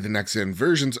just delayed the next gen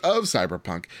versions of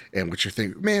Cyberpunk, and what you're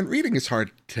thinking, man, reading is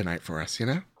hard tonight for us, you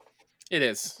know? It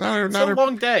is. It's a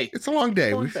long day. It's a long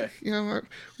day. You know,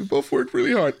 we both worked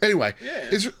really hard. Anyway,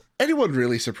 is anyone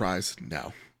really surprised?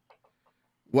 No.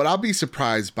 What I'll be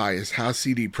surprised by is how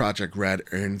CD Projekt Red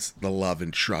earns the love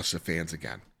and trust of fans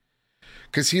again.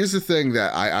 Because here's the thing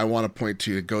that I want to point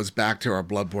to. It goes back to our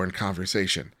Bloodborne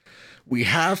conversation. We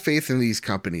have faith in these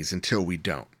companies until we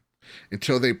don't.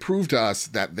 Until they prove to us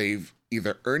that they've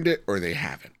either earned it or they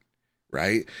haven't.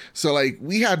 Right? So, like,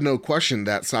 we had no question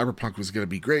that Cyberpunk was going to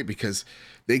be great because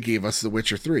they gave us The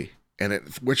Witcher 3. And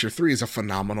Witcher 3 is a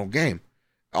phenomenal game.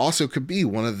 Also could be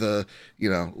one of the, you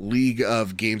know, league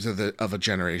of games of a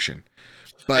generation.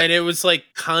 And it was like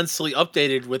constantly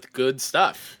updated with good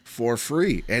stuff for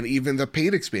free. And even the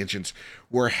paid expansions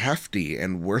were hefty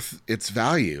and worth its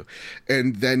value.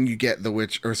 And then you get the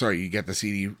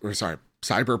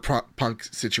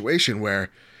Cyberpunk situation where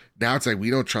now it's like, we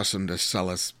don't trust them to sell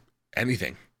us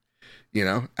anything, you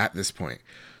know, at this point.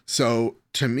 So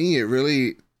to me, it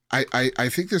really, I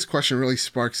think this question really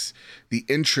sparks the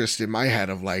interest in my head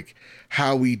of like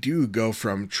how we do go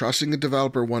from trusting a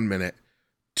developer 1 minute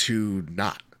to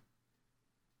not.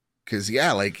 Because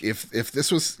like if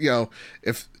this was, you know,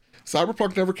 if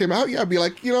Cyberpunk never came out, I'd be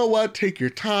like, you know what, take your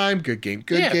time, good game,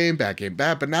 game, bad game,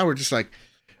 bad. But now we're just like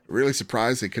really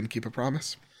surprised they couldn't keep a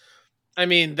promise. I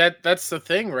mean, that's the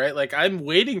thing, right? Like, I'm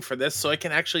waiting for this so I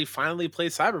can actually finally play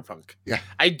Cyberpunk. Yeah,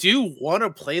 I do want to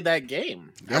play that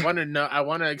game. Yeah. I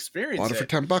want to experience it. Bought it for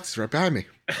 $10 right behind me.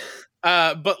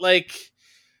 But like,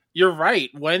 you're right.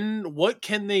 What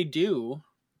can they do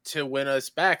to win us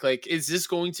back? Like, is this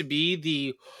going to be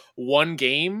the one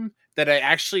game that I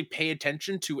actually pay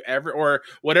attention to or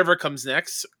whatever comes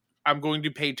next? I'm going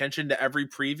to pay attention to every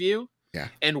preview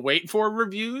and wait for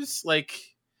reviews. Like,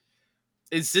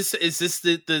 is this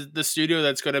the studio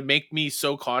that's going to make me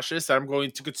so cautious that I'm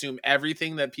going to consume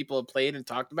everything that people have played and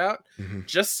talked about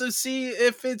just to see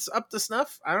if it's up to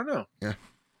snuff? I don't know. Yeah.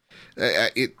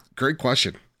 Great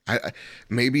question.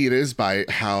 Maybe it is by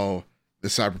how the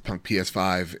Cyberpunk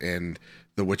PS5 and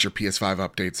the Witcher PS5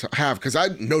 updates have, because I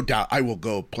no doubt I will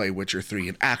go play Witcher 3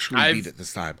 and actually beat it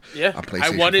this time. Yeah, on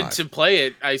PlayStation I wanted 5. to play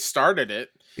it. I started it.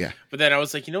 Yeah, but then I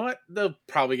was like, you know what? They'll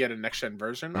probably get a next gen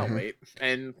version. I'll wait,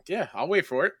 and I'll wait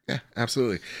for it. Yeah,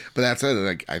 absolutely. But that's it.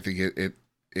 Like, I think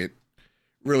it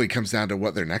really comes down to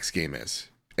what their next game is,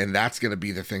 and that's going to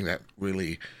be the thing that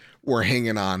really we're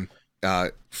hanging on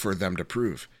for them to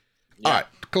prove. Yeah. All right,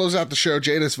 close out the show.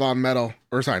 Jadis Von Metal,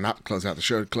 or sorry, not close out the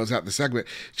show. Close out the segment.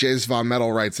 Jadis Von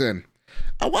Metal writes in,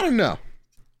 I want to know,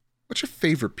 what's your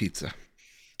favorite pizza?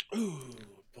 Ooh,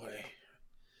 boy.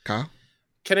 Kyle?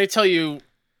 Can I tell you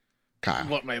Kyle.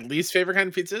 what my least favorite kind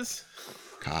of pizza is?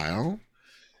 Kyle?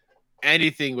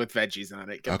 Anything with veggies on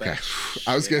it. Okay.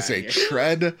 I was going to say,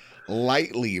 tread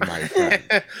lightly, my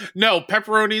friend. No,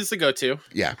 pepperoni is the go-to.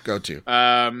 Yeah, go-to.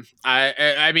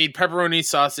 I mean, pepperoni,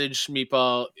 sausage,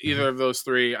 meatball, either of those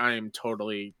three, I am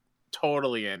totally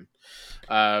in.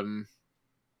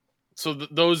 So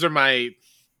those are my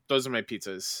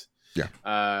pizzas. Yeah.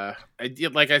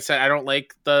 Like I said, I don't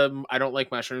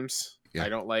like mushrooms. Yeah. I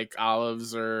don't like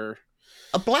olives or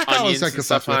a black olive I could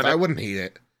stuff with. I wouldn't hate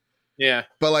it. Yeah.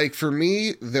 But like for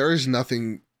me, there is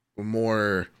nothing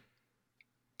more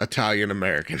Italian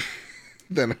American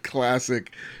than a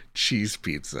classic cheese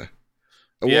pizza.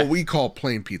 What we call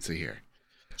plain pizza here.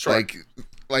 Sure.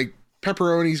 Like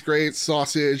pepperoni's great,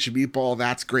 sausage, meatball,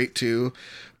 that's great too.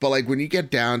 But like when you get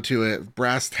down to it,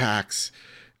 brass tacks,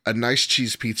 a nice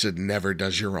cheese pizza never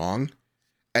does you wrong.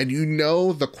 And you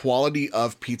know the quality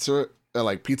of pizza,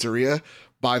 like pizzeria,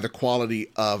 by the quality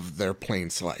of their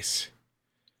plain slice.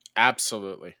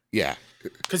 Absolutely. Yeah.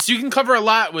 Because you can cover a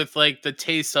lot with like the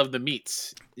taste of the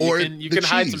meats. You can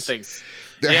hide some things.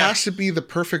 There has to be the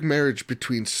perfect marriage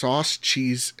between sauce,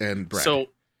 cheese, and bread. So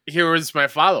here was my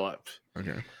follow-up.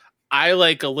 Okay. I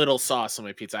like a little sauce on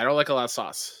my pizza. I don't like a lot of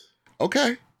sauce.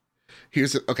 Okay.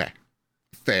 Okay.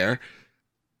 Fair.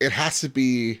 It has to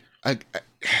be...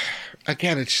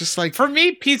 Again, it's just like... For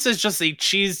me, pizza is just a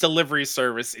cheese delivery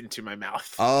service into my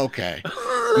mouth. Okay.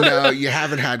 No, you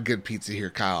haven't had good pizza here,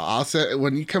 Kyle. I'll say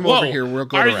when you come over here, we'll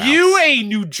go to Ralph's. Are you a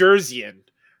New Jerseyan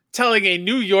telling a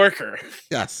New Yorker?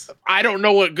 Yes. I don't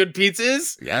know what good pizza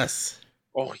is? Yes.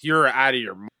 Oh, you're out of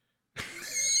your mind.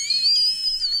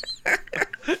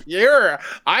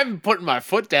 I'm putting my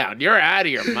foot down. You're out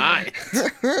of your mind.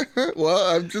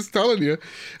 Well, I'm just telling you.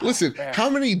 Listen, how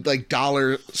many like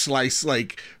dollar slice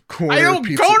like corner I don't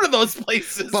pizza, go to those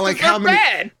places. but like how many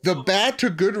bad. The bad to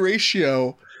good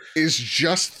ratio is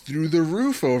just through the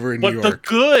roof over in New York. But the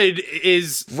good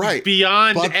is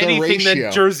beyond anything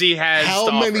that Jersey has.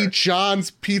 How many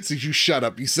John's pizzas? You shut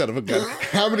up, you son of a gun.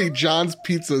 How many John's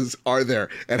pizzas are there?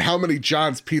 And how many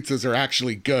John's pizzas are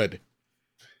actually good?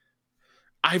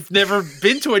 I've never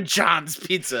been to a John's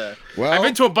Pizza. Well, I've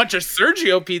been to a bunch of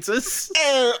Sergio pizzas.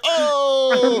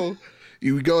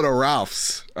 You go to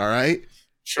Ralph's, all right?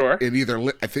 Sure. In either,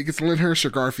 I think it's Lyndhurst or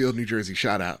Garfield, New Jersey.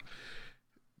 Shout out.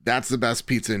 That's the best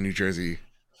pizza in New Jersey,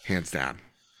 hands down.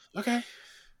 Okay.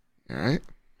 All right?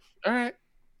 All right.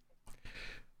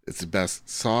 It's the best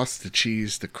sauce to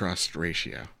cheese to crust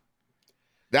ratio.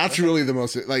 That's really the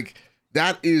most, like,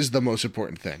 that is the most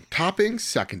important thing. Toppings,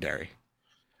 secondary.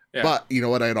 Yeah. But you know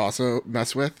what I'd also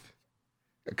mess with?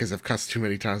 Because I've cussed too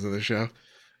many times on the show.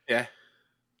 Yeah.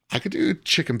 I could do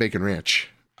chicken bacon ranch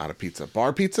on a pizza.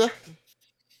 Bar pizza?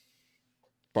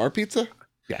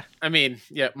 Yeah. I mean,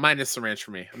 yeah, minus the ranch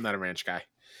for me. I'm not a ranch guy.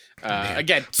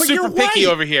 Again, but super picky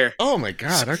over here. Oh my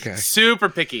God, okay. Super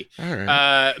picky. All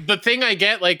right. The thing I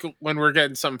get, like, when we're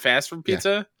getting something fast from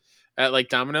pizza at, like,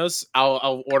 Domino's,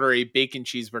 I'll order a bacon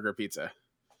cheeseburger pizza.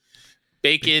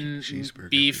 Bacon,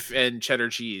 beef, and cheddar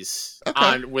cheese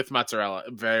with mozzarella.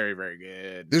 Very, very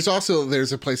good. There's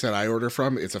a place that I order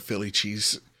from. It's a Philly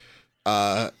cheese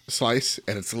slice,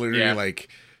 and it's literally like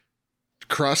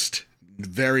crust,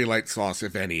 very light sauce,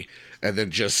 if any, and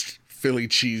then just Philly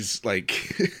cheese,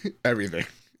 like everything.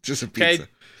 Just a pizza.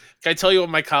 Can I tell you what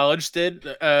my college did?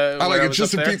 It's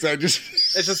just a pizza.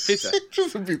 It's just pizza.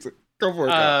 Just a pizza. Go for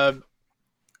it.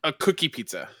 A cookie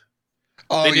pizza.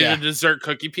 Oh, they did a dessert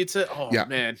cookie pizza. Oh,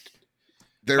 man.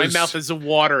 My mouth is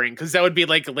watering because that would be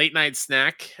like a late night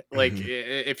snack. Like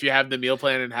if you have the meal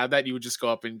plan and have that, you would just go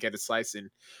up and get a slice and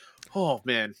oh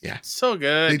man, yeah, so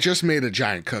good. They just made a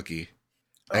giant cookie.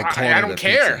 I don't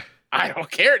care. Pizza. I don't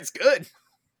care. It's good.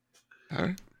 All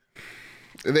right.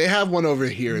 They have one over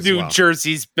here as New well.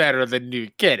 Jersey's better than New.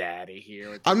 Get out of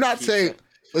here. I'm not saying.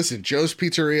 Listen, Joe's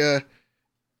Pizzeria,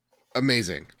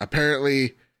 amazing.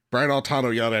 Apparently, Brian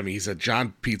Altano yelled at me. He said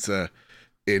John Pizza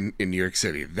in New York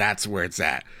City. That's where it's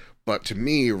at. But to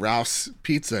me, Ralph's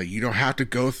Pizza, you don't have to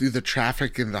go through the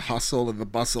traffic and the hustle and the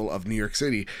bustle of New York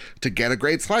City to get a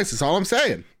great slice. That's all I'm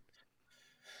saying.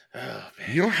 Oh,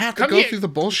 man. You don't have to go through the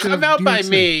bullshit. Come out by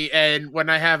me, and when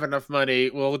I have enough money,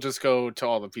 we'll just go to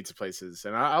all the pizza places,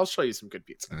 and I'll show you some good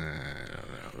pizza. I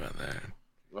don't know about that.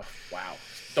 Oh, wow.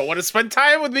 Don't want to spend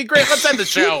time with me? Great. Let's end the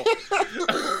show.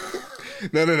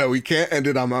 No. We can't end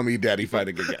it on mommy and daddy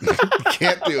fighting again. We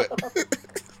can't do it.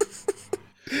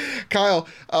 Kyle,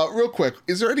 real quick,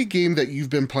 is there any game that you've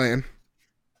been playing?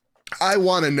 I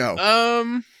want to know.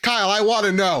 Kyle, I want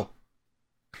to know.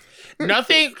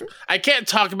 Nothing. I can't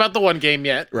talk about the one game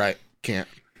yet. Right. Can't.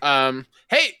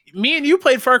 Hey, me and you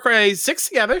played Far Cry 6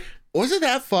 together. Wasn't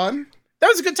that fun? That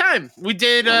was a good time. We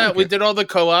did we did all the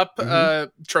co-op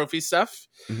trophy stuff.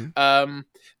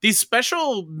 These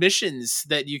special missions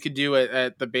that you could do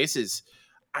at the bases,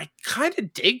 I kind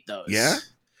of dig those. Yeah.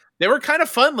 They were kind of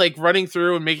fun, like running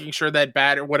through and making sure that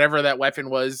bat or whatever that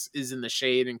weapon was is in the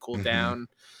shade and cooled down.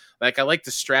 Like I like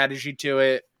the strategy to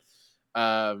it.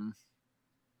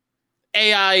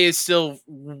 AI is still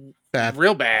real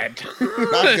bad. Not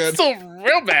good. It's still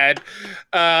real bad.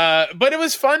 But it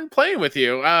was fun playing with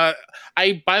you.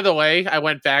 By the way, I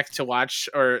went back to watch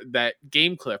that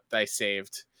game clip that I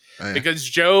saved because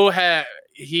Joe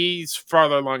he's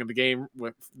farther along in the game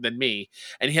than me,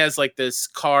 and he has like this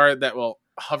car that will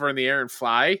hover in the air and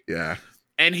fly. Yeah.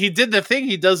 And he did the thing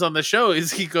he does on the show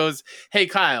is he goes, "Hey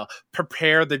Kyle,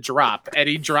 prepare the drop," and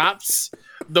he drops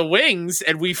the wings,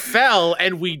 and we fell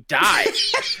and we died.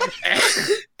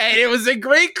 And it was a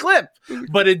great clip,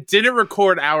 but it didn't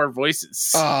record our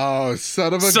voices. Oh,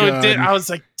 son of a gun. So it did. I was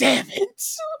like, damn it.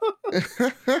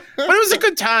 But it was a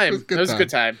good time. It was a good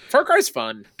time. Far Cry's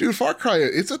fun. Dude, Far Cry,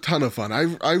 it's a ton of fun.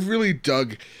 I really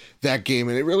dug that game,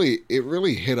 and it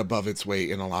really hit above its weight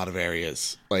in a lot of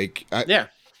areas. Like,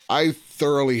 I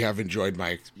thoroughly have enjoyed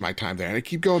my time there, and I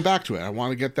keep going back to it. I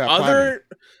want to get that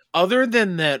Other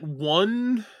than that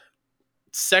one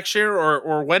section,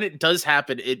 or when it does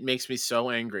happen, it makes me so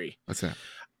angry. What's that?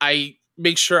 I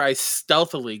make sure I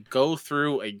stealthily go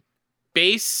through a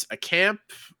base, a camp,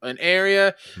 an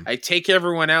area. I take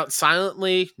everyone out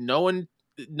silently. No one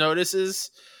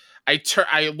notices.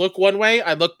 I look one way.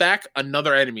 I look back.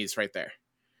 Another enemy is right there.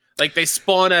 Like they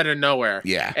spawn out of nowhere.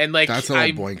 Yeah, and like that's a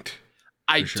little boinked.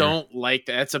 I don't like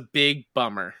that. That's a big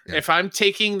bummer. Yeah. If I'm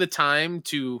taking the time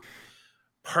to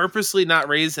purposely not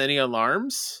raise any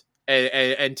alarms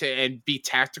and be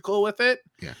tactical with it,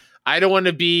 I don't want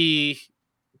to be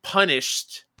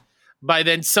punished by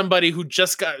then somebody who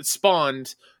just got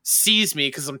spawned sees me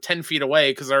because I'm 10 feet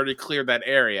away because I already cleared that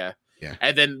area. Yeah.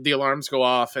 And then the alarms go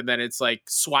off, and then it's like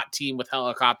SWAT team with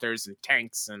helicopters and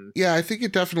tanks and I think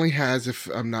it definitely has, if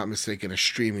I'm not mistaken, a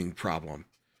streaming problem.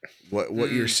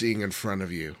 What you're seeing in front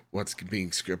of you, what's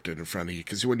being scripted in front of you,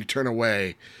 because when you turn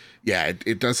away,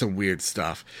 it does some weird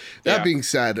stuff. That being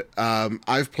said,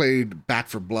 I've played Back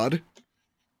 4 Blood.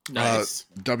 Nice.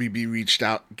 WB reached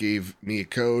out, gave me a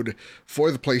code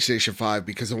for the PlayStation 5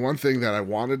 because the one thing that I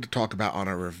wanted to talk about on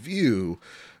a review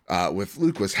with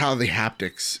Luke was how the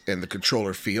haptics and the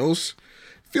controller feels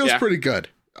pretty good.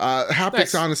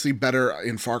 Haptics honestly better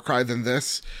in Far Cry than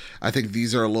this. I think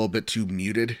these are a little bit too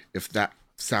muted, if that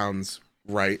sounds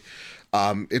right.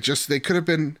 They could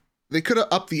have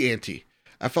upped the ante.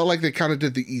 I felt like they kind of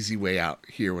did the easy way out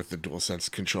here with the DualSense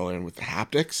controller and with the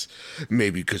haptics.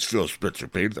 Maybe because Phil Spencer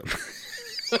paid them.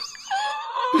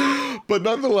 But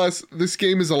nonetheless, this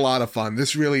game is a lot of fun.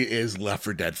 This really is Left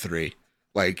 4 Dead 3.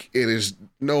 Like, it is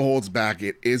no holds back.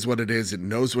 It is what it is. It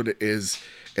knows what it is.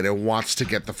 And it wants to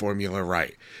get the formula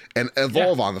right. And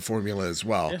evolve on the formula as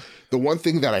well. Yeah. The one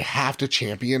thing that I have to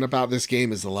champion about this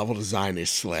game is the level design is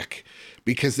slick.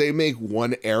 Because they make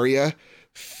one area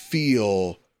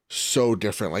feel so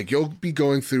different. Like, you'll be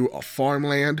going through a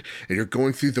farmland and you're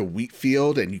going through the wheat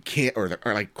field and you can't, or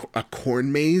like a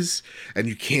corn maze, and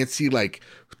you can't see like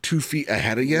 2 feet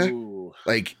ahead of you. Ooh.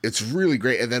 Like, it's really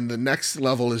great. And then the next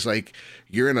level is like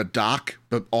you're in a dock,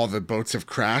 but all the boats have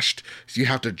crashed, so you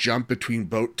have to jump between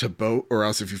boat to boat, or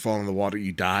else if you fall in the water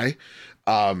you die.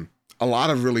 A lot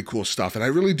of really cool stuff, and I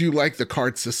really do like the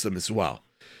card system as well.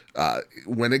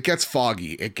 When it gets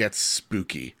foggy, it gets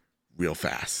spooky real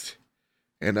fast.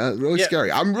 and really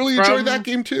scary. I'm really enjoying that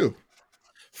game too.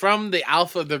 From the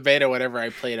alpha, the beta, whatever I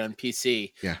played on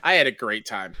PC, I had a great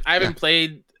time. I haven't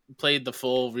played the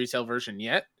full retail version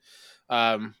yet,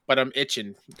 but I'm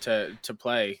itching to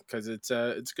play because it's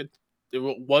good. It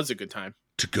was a good time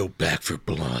to go back for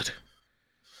blood.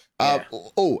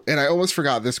 And I almost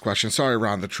forgot this question. Sorry,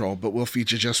 Ron the Troll, but we'll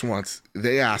feature just once.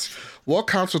 They asked, what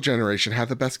console generation had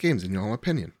the best games in your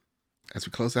opinion? As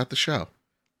we close out the show,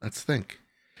 let's think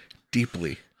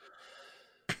deeply.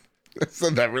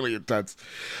 Isn't that really intense?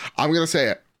 I'm going to say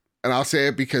it, and I'll say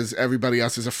it because everybody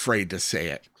else is afraid to say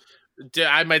it.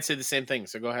 I might say the same thing,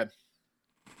 so go ahead.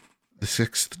 The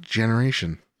 6th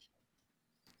generation.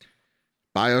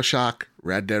 BioShock,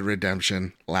 Red Dead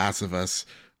Redemption, Last of Us,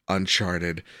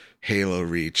 Uncharted, Halo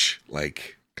Reach,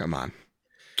 like, come on.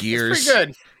 Gears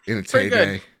good. In its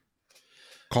heyday.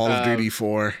 Call of Duty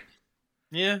 4.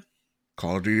 Yeah.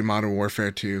 Call of Duty Modern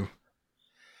Warfare 2.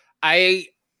 I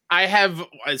have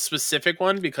a specific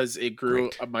one because it grew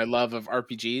my love of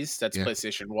RPGs. That's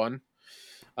PlayStation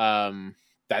 1.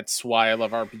 That's why I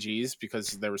love RPGs,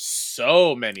 because there were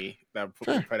so many that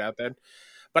were put out there.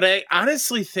 But I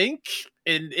honestly think,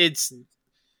 and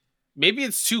maybe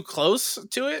it's too close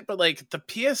to it, but like the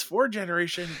PS4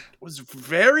 generation was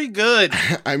very good.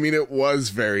 I mean, it was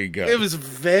very good. It was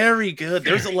very good.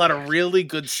 There was a lot of really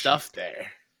good stuff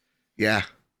there. Yeah.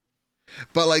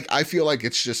 But like, I feel like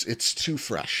it's too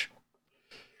fresh.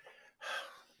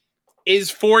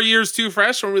 Is 4 years too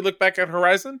fresh when we look back at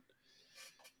Horizon?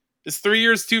 Is 3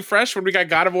 years too fresh when we got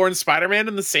God of War and Spider-Man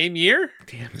in the same year?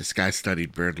 Damn, this guy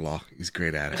studied bird law. He's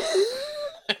great at it.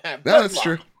 No, that's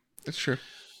true. That's true.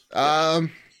 But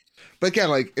again,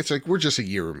 like, it's like we're just a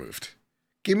year removed.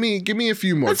 Give me a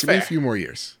few more. That's Give me a fair. few more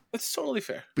years. That's totally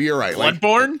fair. But you're right.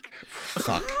 Bloodborne?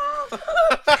 Fuck.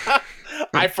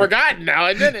 I forgot. Now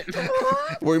I didn't.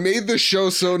 We made the show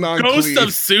so non-clean. Ghost of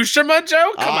Tsushima,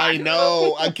 Joe? Come on. I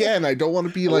know. Again, I don't want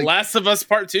to be like Last of Us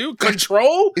Part 2?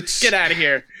 Control? Get out of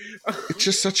here. It's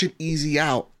just such an easy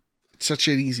out. It's such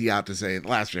an easy out to say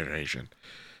last generation.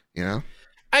 You know?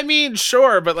 I mean,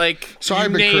 sure, but like... So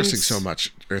I've been cursing so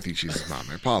much, Earthy Cheese's mom.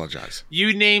 I apologize.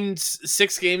 You named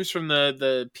 6 games from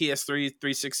the PS3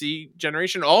 360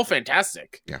 generation. All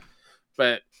fantastic. Yeah.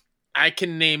 But I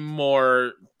can name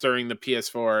more during the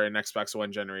PS4 and Xbox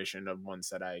One generation of ones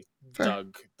that I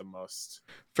dug the most.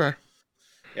 Fair.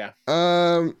 Yeah.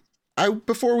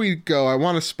 Before we go, I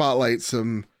want to spotlight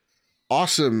some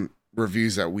awesome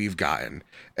reviews that we've gotten.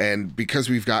 And because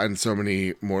we've gotten so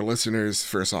many more listeners,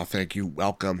 first off, thank you.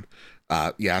 Welcome.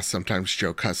 Sometimes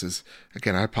Joe cusses.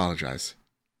 Again, I apologize.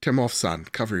 Tim Wolf's son,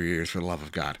 cover your ears for the love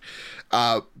of God.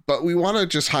 But we want to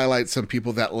just highlight some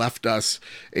people that left us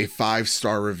a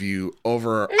 5-star review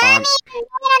over Mommy,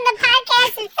 on the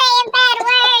podcast and saying bad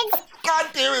words. God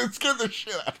damn it, scared the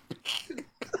shit out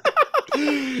of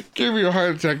me. Give me a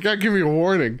heart attack. God, give me a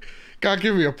warning. God,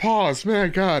 give me a pause.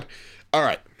 Man, God. All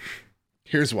right.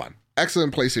 Here's one.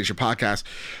 Excellent PlayStation podcast.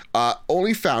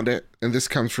 Only found it, and this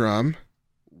comes from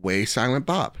Way Silent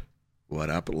Bob. What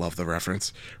up? Love the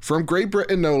reference. From Great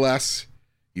Britain, no less.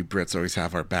 You Brits always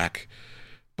have our back.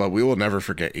 But we will never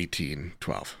forget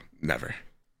 1812. Never.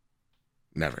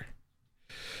 Never.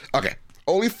 Okay.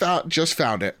 Just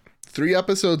found it. 3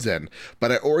 episodes in.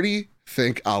 But I already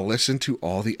think I'll listen to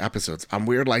all the episodes. I'm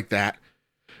weird like that.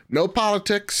 No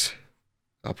politics.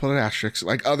 I'll put an asterisk.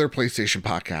 Like other PlayStation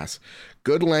podcasts.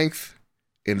 Good length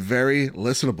and very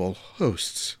listenable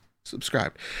hosts.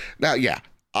 Subscribe. Now,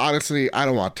 honestly, I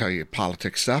don't want to tell you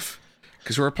politics stuff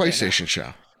because we're a PlayStation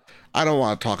show. I don't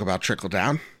want to talk about trickle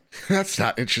down. That's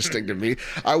not interesting to me.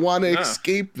 I want to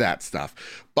escape that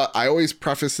stuff. But I always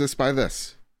preface this by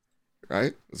this,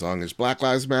 right? As long as Black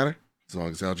Lives Matter, as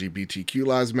long as LGBTQ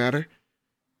lives matter,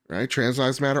 right? Trans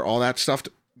lives matter, all that stuff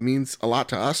means a lot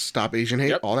to us. Stop Asian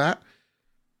hate, all that.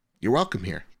 You're welcome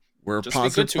here. We're a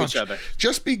positive be good to each other.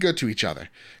 Just be good to each other.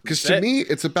 Because to me,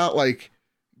 it's about like,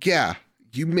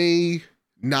 you may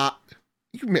not...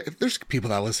 there's people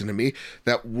that listen to me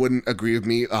that wouldn't agree with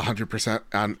me 100%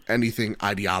 on anything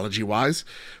ideology-wise.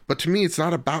 But to me, it's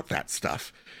not about that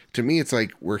stuff. To me, it's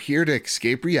like, we're here to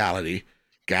escape reality.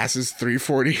 Gas is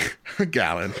 $3.40 a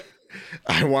gallon.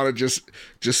 I want to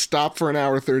just stop for an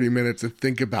hour, 30 minutes and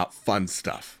think about fun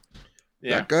stuff.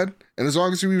 Yeah. That good? And as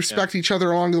long as we respect each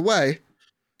other along the way,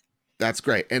 that's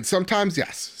great. And sometimes,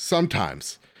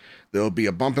 sometimes there'll be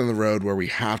a bump in the road where we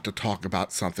have to talk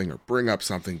about something or bring up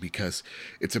something because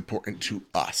it's important to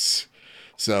us.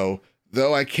 So,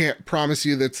 though I can't promise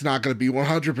you that it's not going to be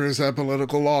 100%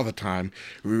 political all the time,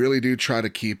 we really do try to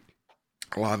keep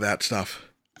a lot of that stuff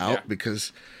out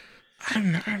because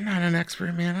I'm not an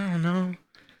expert, man. I don't know.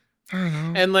 I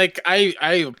don't know. And like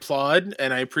I applaud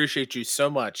and I appreciate you so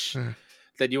much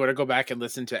that you want to go back and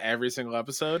listen to every single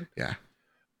episode. Yeah.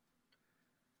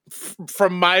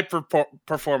 From my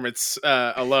performance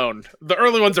alone, the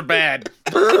early ones are bad.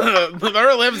 The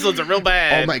early episodes are real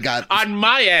bad. Oh my God. On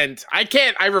my end, I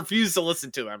can't. I refuse to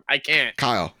listen to them. I can't.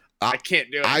 Kyle, I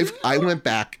can't do it. I went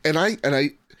back and I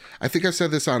think I've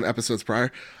said this on episodes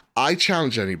prior. I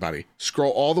challenge anybody,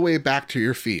 scroll all the way back to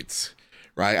your feeds,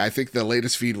 right? I think the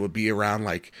latest feed would be around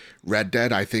like Red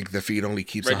Dead. I think the feed only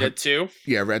keeps Red Dead 2.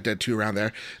 Yeah, Red Dead 2 around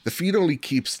there. The feed only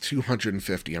keeps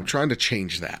 250. I'm trying to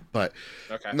change that, but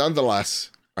nonetheless,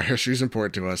 our history is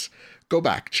important to us. Go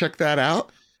back, check that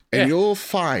out, and you'll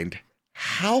find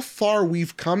how far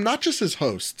we've come, not just as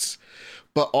hosts,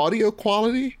 but audio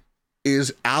quality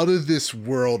is out of this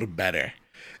world better.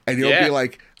 And you'll be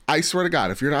like, I swear to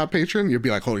God, if you're not a patron, you'll be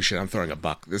like, holy shit, I'm throwing a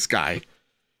buck. This guy,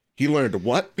 he learned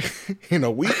what in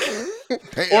a week?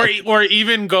 or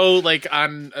even go like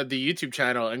on the YouTube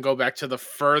channel and go back to the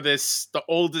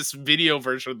oldest video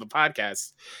version of the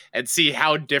podcast and see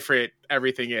how different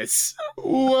everything is.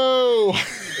 Whoa.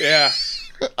 Yeah.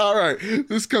 All right.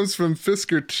 This comes from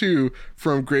Fisker2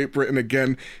 from Great Britain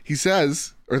again. He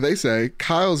says, or they say,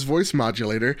 Kyle's voice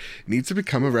modulator needs to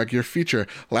become a regular feature.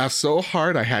 Laughed so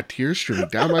hard I had tears streaming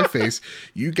down my face.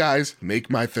 You guys make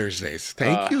my Thursdays.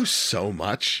 Thank you so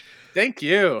much. Thank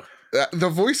you. The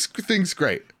voice thing's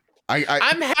great.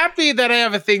 I'm happy that I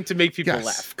have a thing to make people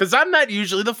laugh because I'm not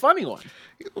usually the funny one.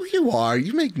 You are.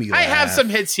 You make me laugh. I have some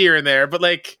hits here and there, but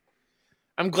like,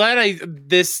 I'm glad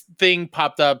this thing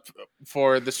popped up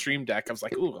for the stream deck. I was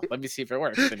like, ooh, let me see if it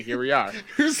works. And here we are.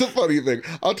 Here's the funny thing.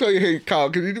 I'll tell you, hey, Kyle,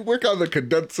 can you work on the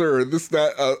condenser or this,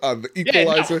 that, on the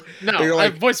equalizer? Yeah, no, you're like,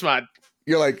 I have voice mod.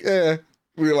 You're like,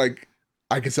 we're like,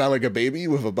 I can sound like a baby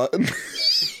with a button.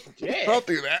 Yeah. I'll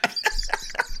do that.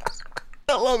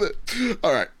 I love it.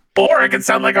 All right. Or I can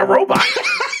sound like a robot.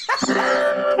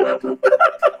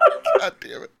 God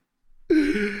damn it.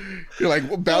 You're like,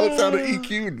 well, balance out an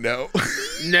EQ? No.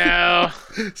 No.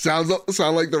 Sound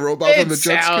like the robot from the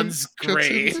Jetsons? Sounds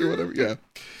great. Or whatever. Yeah.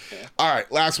 All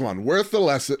right, last one. Worth the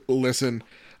listen.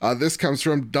 This comes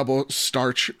from Double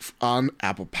Starch on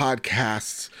Apple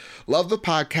Podcasts. Love the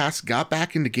podcast. Got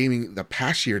back into gaming the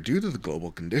past year due to the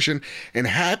global condition and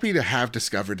happy to have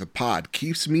discovered the pod.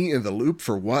 Keeps me in the loop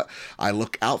for what I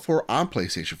look out for on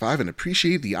PlayStation 5 and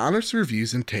appreciate the honest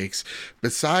reviews and takes.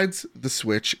 Besides the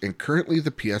Switch and currently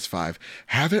the PS5,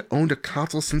 haven't owned a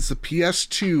console since the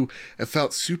PS2 and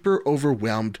felt super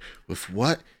overwhelmed with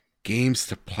what games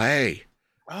to play.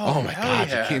 Oh my God,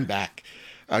 you came back.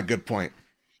 Good point.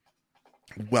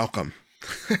 Welcome.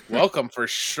 Welcome for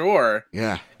sure.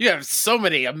 Yeah. You have so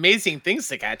many amazing things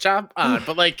to catch up on,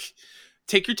 but like,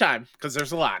 take your time because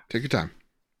there's a lot. Take your time.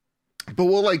 But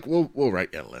we'll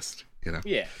write you a list, you know?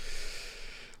 Yeah.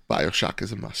 BioShock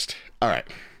is a must. All right.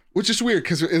 Which is weird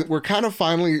because we're kind of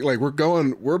finally like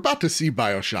we're about to see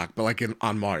BioShock, but like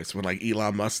on Mars when like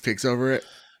Elon Musk takes over it.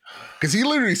 Because he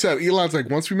literally said, Elon's like,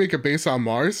 once we make a base on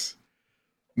Mars,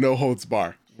 no holds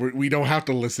bar. We don't have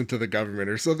to listen to the government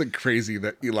or something crazy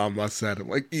that Elon Musk said. I'm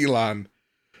like, Elon,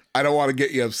 I don't want to get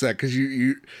you upset because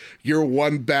you're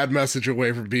one bad message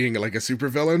away from being like a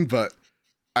supervillain, but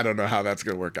I don't know how that's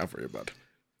going to work out for you, bud.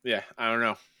 Yeah, I don't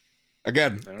know.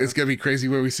 Again, it's going to be crazy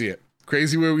where we see it.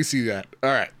 Crazy where we see that. All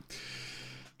right.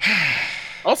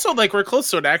 Also, like, we're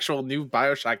close to an actual new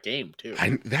BioShock game, too.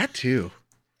 That, too.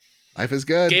 Life is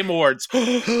good. Game Awards.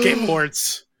 Game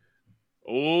Awards.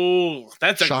 Oh,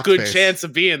 that's a Shock good face. chance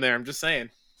of being there. I'm just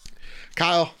saying.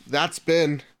 Kyle, that's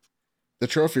been the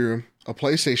Trophy Room, a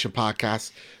PlayStation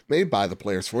podcast made by the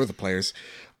players for the players.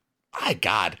 My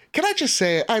God, can I just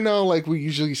say, I know like we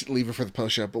usually leave it for the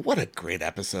post show, but what a great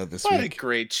episode this week. What a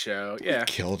great show. Yeah. We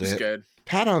killed it. it. Good.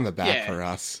 Pat on the back for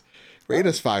us. Rate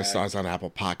us 5 stars on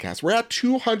Apple Podcasts. We're at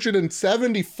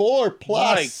 274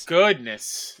 plus. My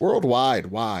goodness. Worldwide,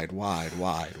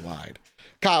 wide.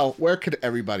 Kyle, where could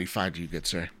everybody find you, good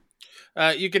sir?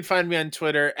 You can find me on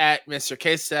Twitter at Mr.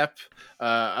 K-Step,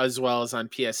 as well as on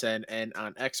PSN and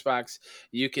on Xbox.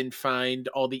 You can find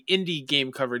all the indie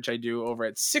game coverage I do over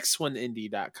at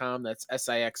 61indie.com. That's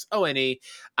SIXONEINDIE.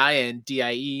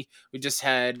 We just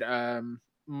had,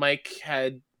 Mike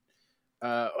had,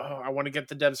 I want to get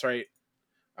the devs right.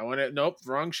 Nope,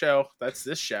 wrong show. That's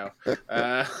this show.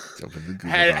 Had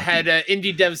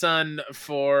indie devs on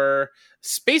for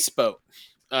Spaceboat.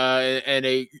 And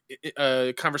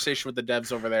a conversation with the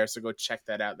devs over there, so go check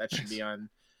that out. That should be on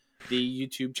the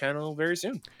YouTube channel very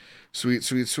soon. Sweet,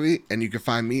 sweet, sweet. And you can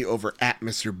find me over at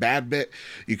Mr. Badbit.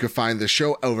 You can find the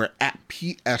show over at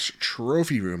PS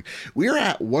Trophy Room. We are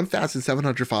at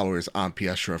 1,700 followers on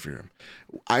PS Trophy Room.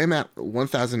 I am at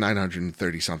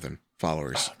 1,930 something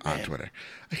followers on Twitter.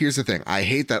 Here's the thing. I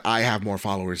hate that I have more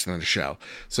followers than the show.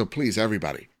 So please,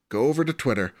 everybody, go over to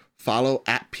Twitter, follow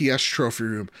at PS Trophy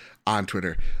Room on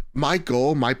Twitter. My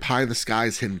goal, my pie in the sky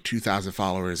is hitting 2,000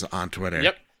 followers on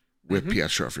Twitter with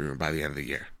PS Trophy Room by the end of the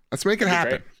year. Let's make it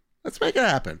happen. Great. Let's make it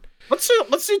happen. Let's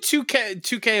do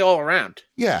 2K all around.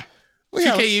 Yeah.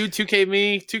 Well, 2K you, 2K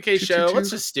me, 2K show. Let's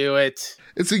just do it.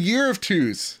 It's a year of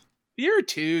twos. Year of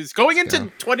twos. Going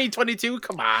into 2022,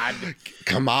 come on.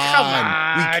 Come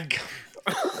on.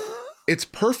 It's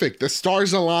perfect. The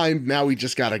stars aligned. Now we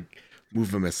just got to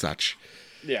move them as such.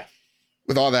 Yeah.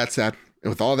 With all that said,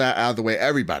 and with all that out of the way,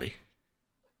 everybody,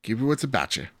 keep it what's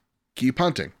about you. Keep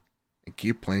hunting and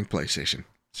keep playing PlayStation.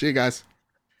 See you guys.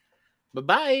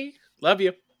 Bye-bye. Love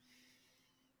you.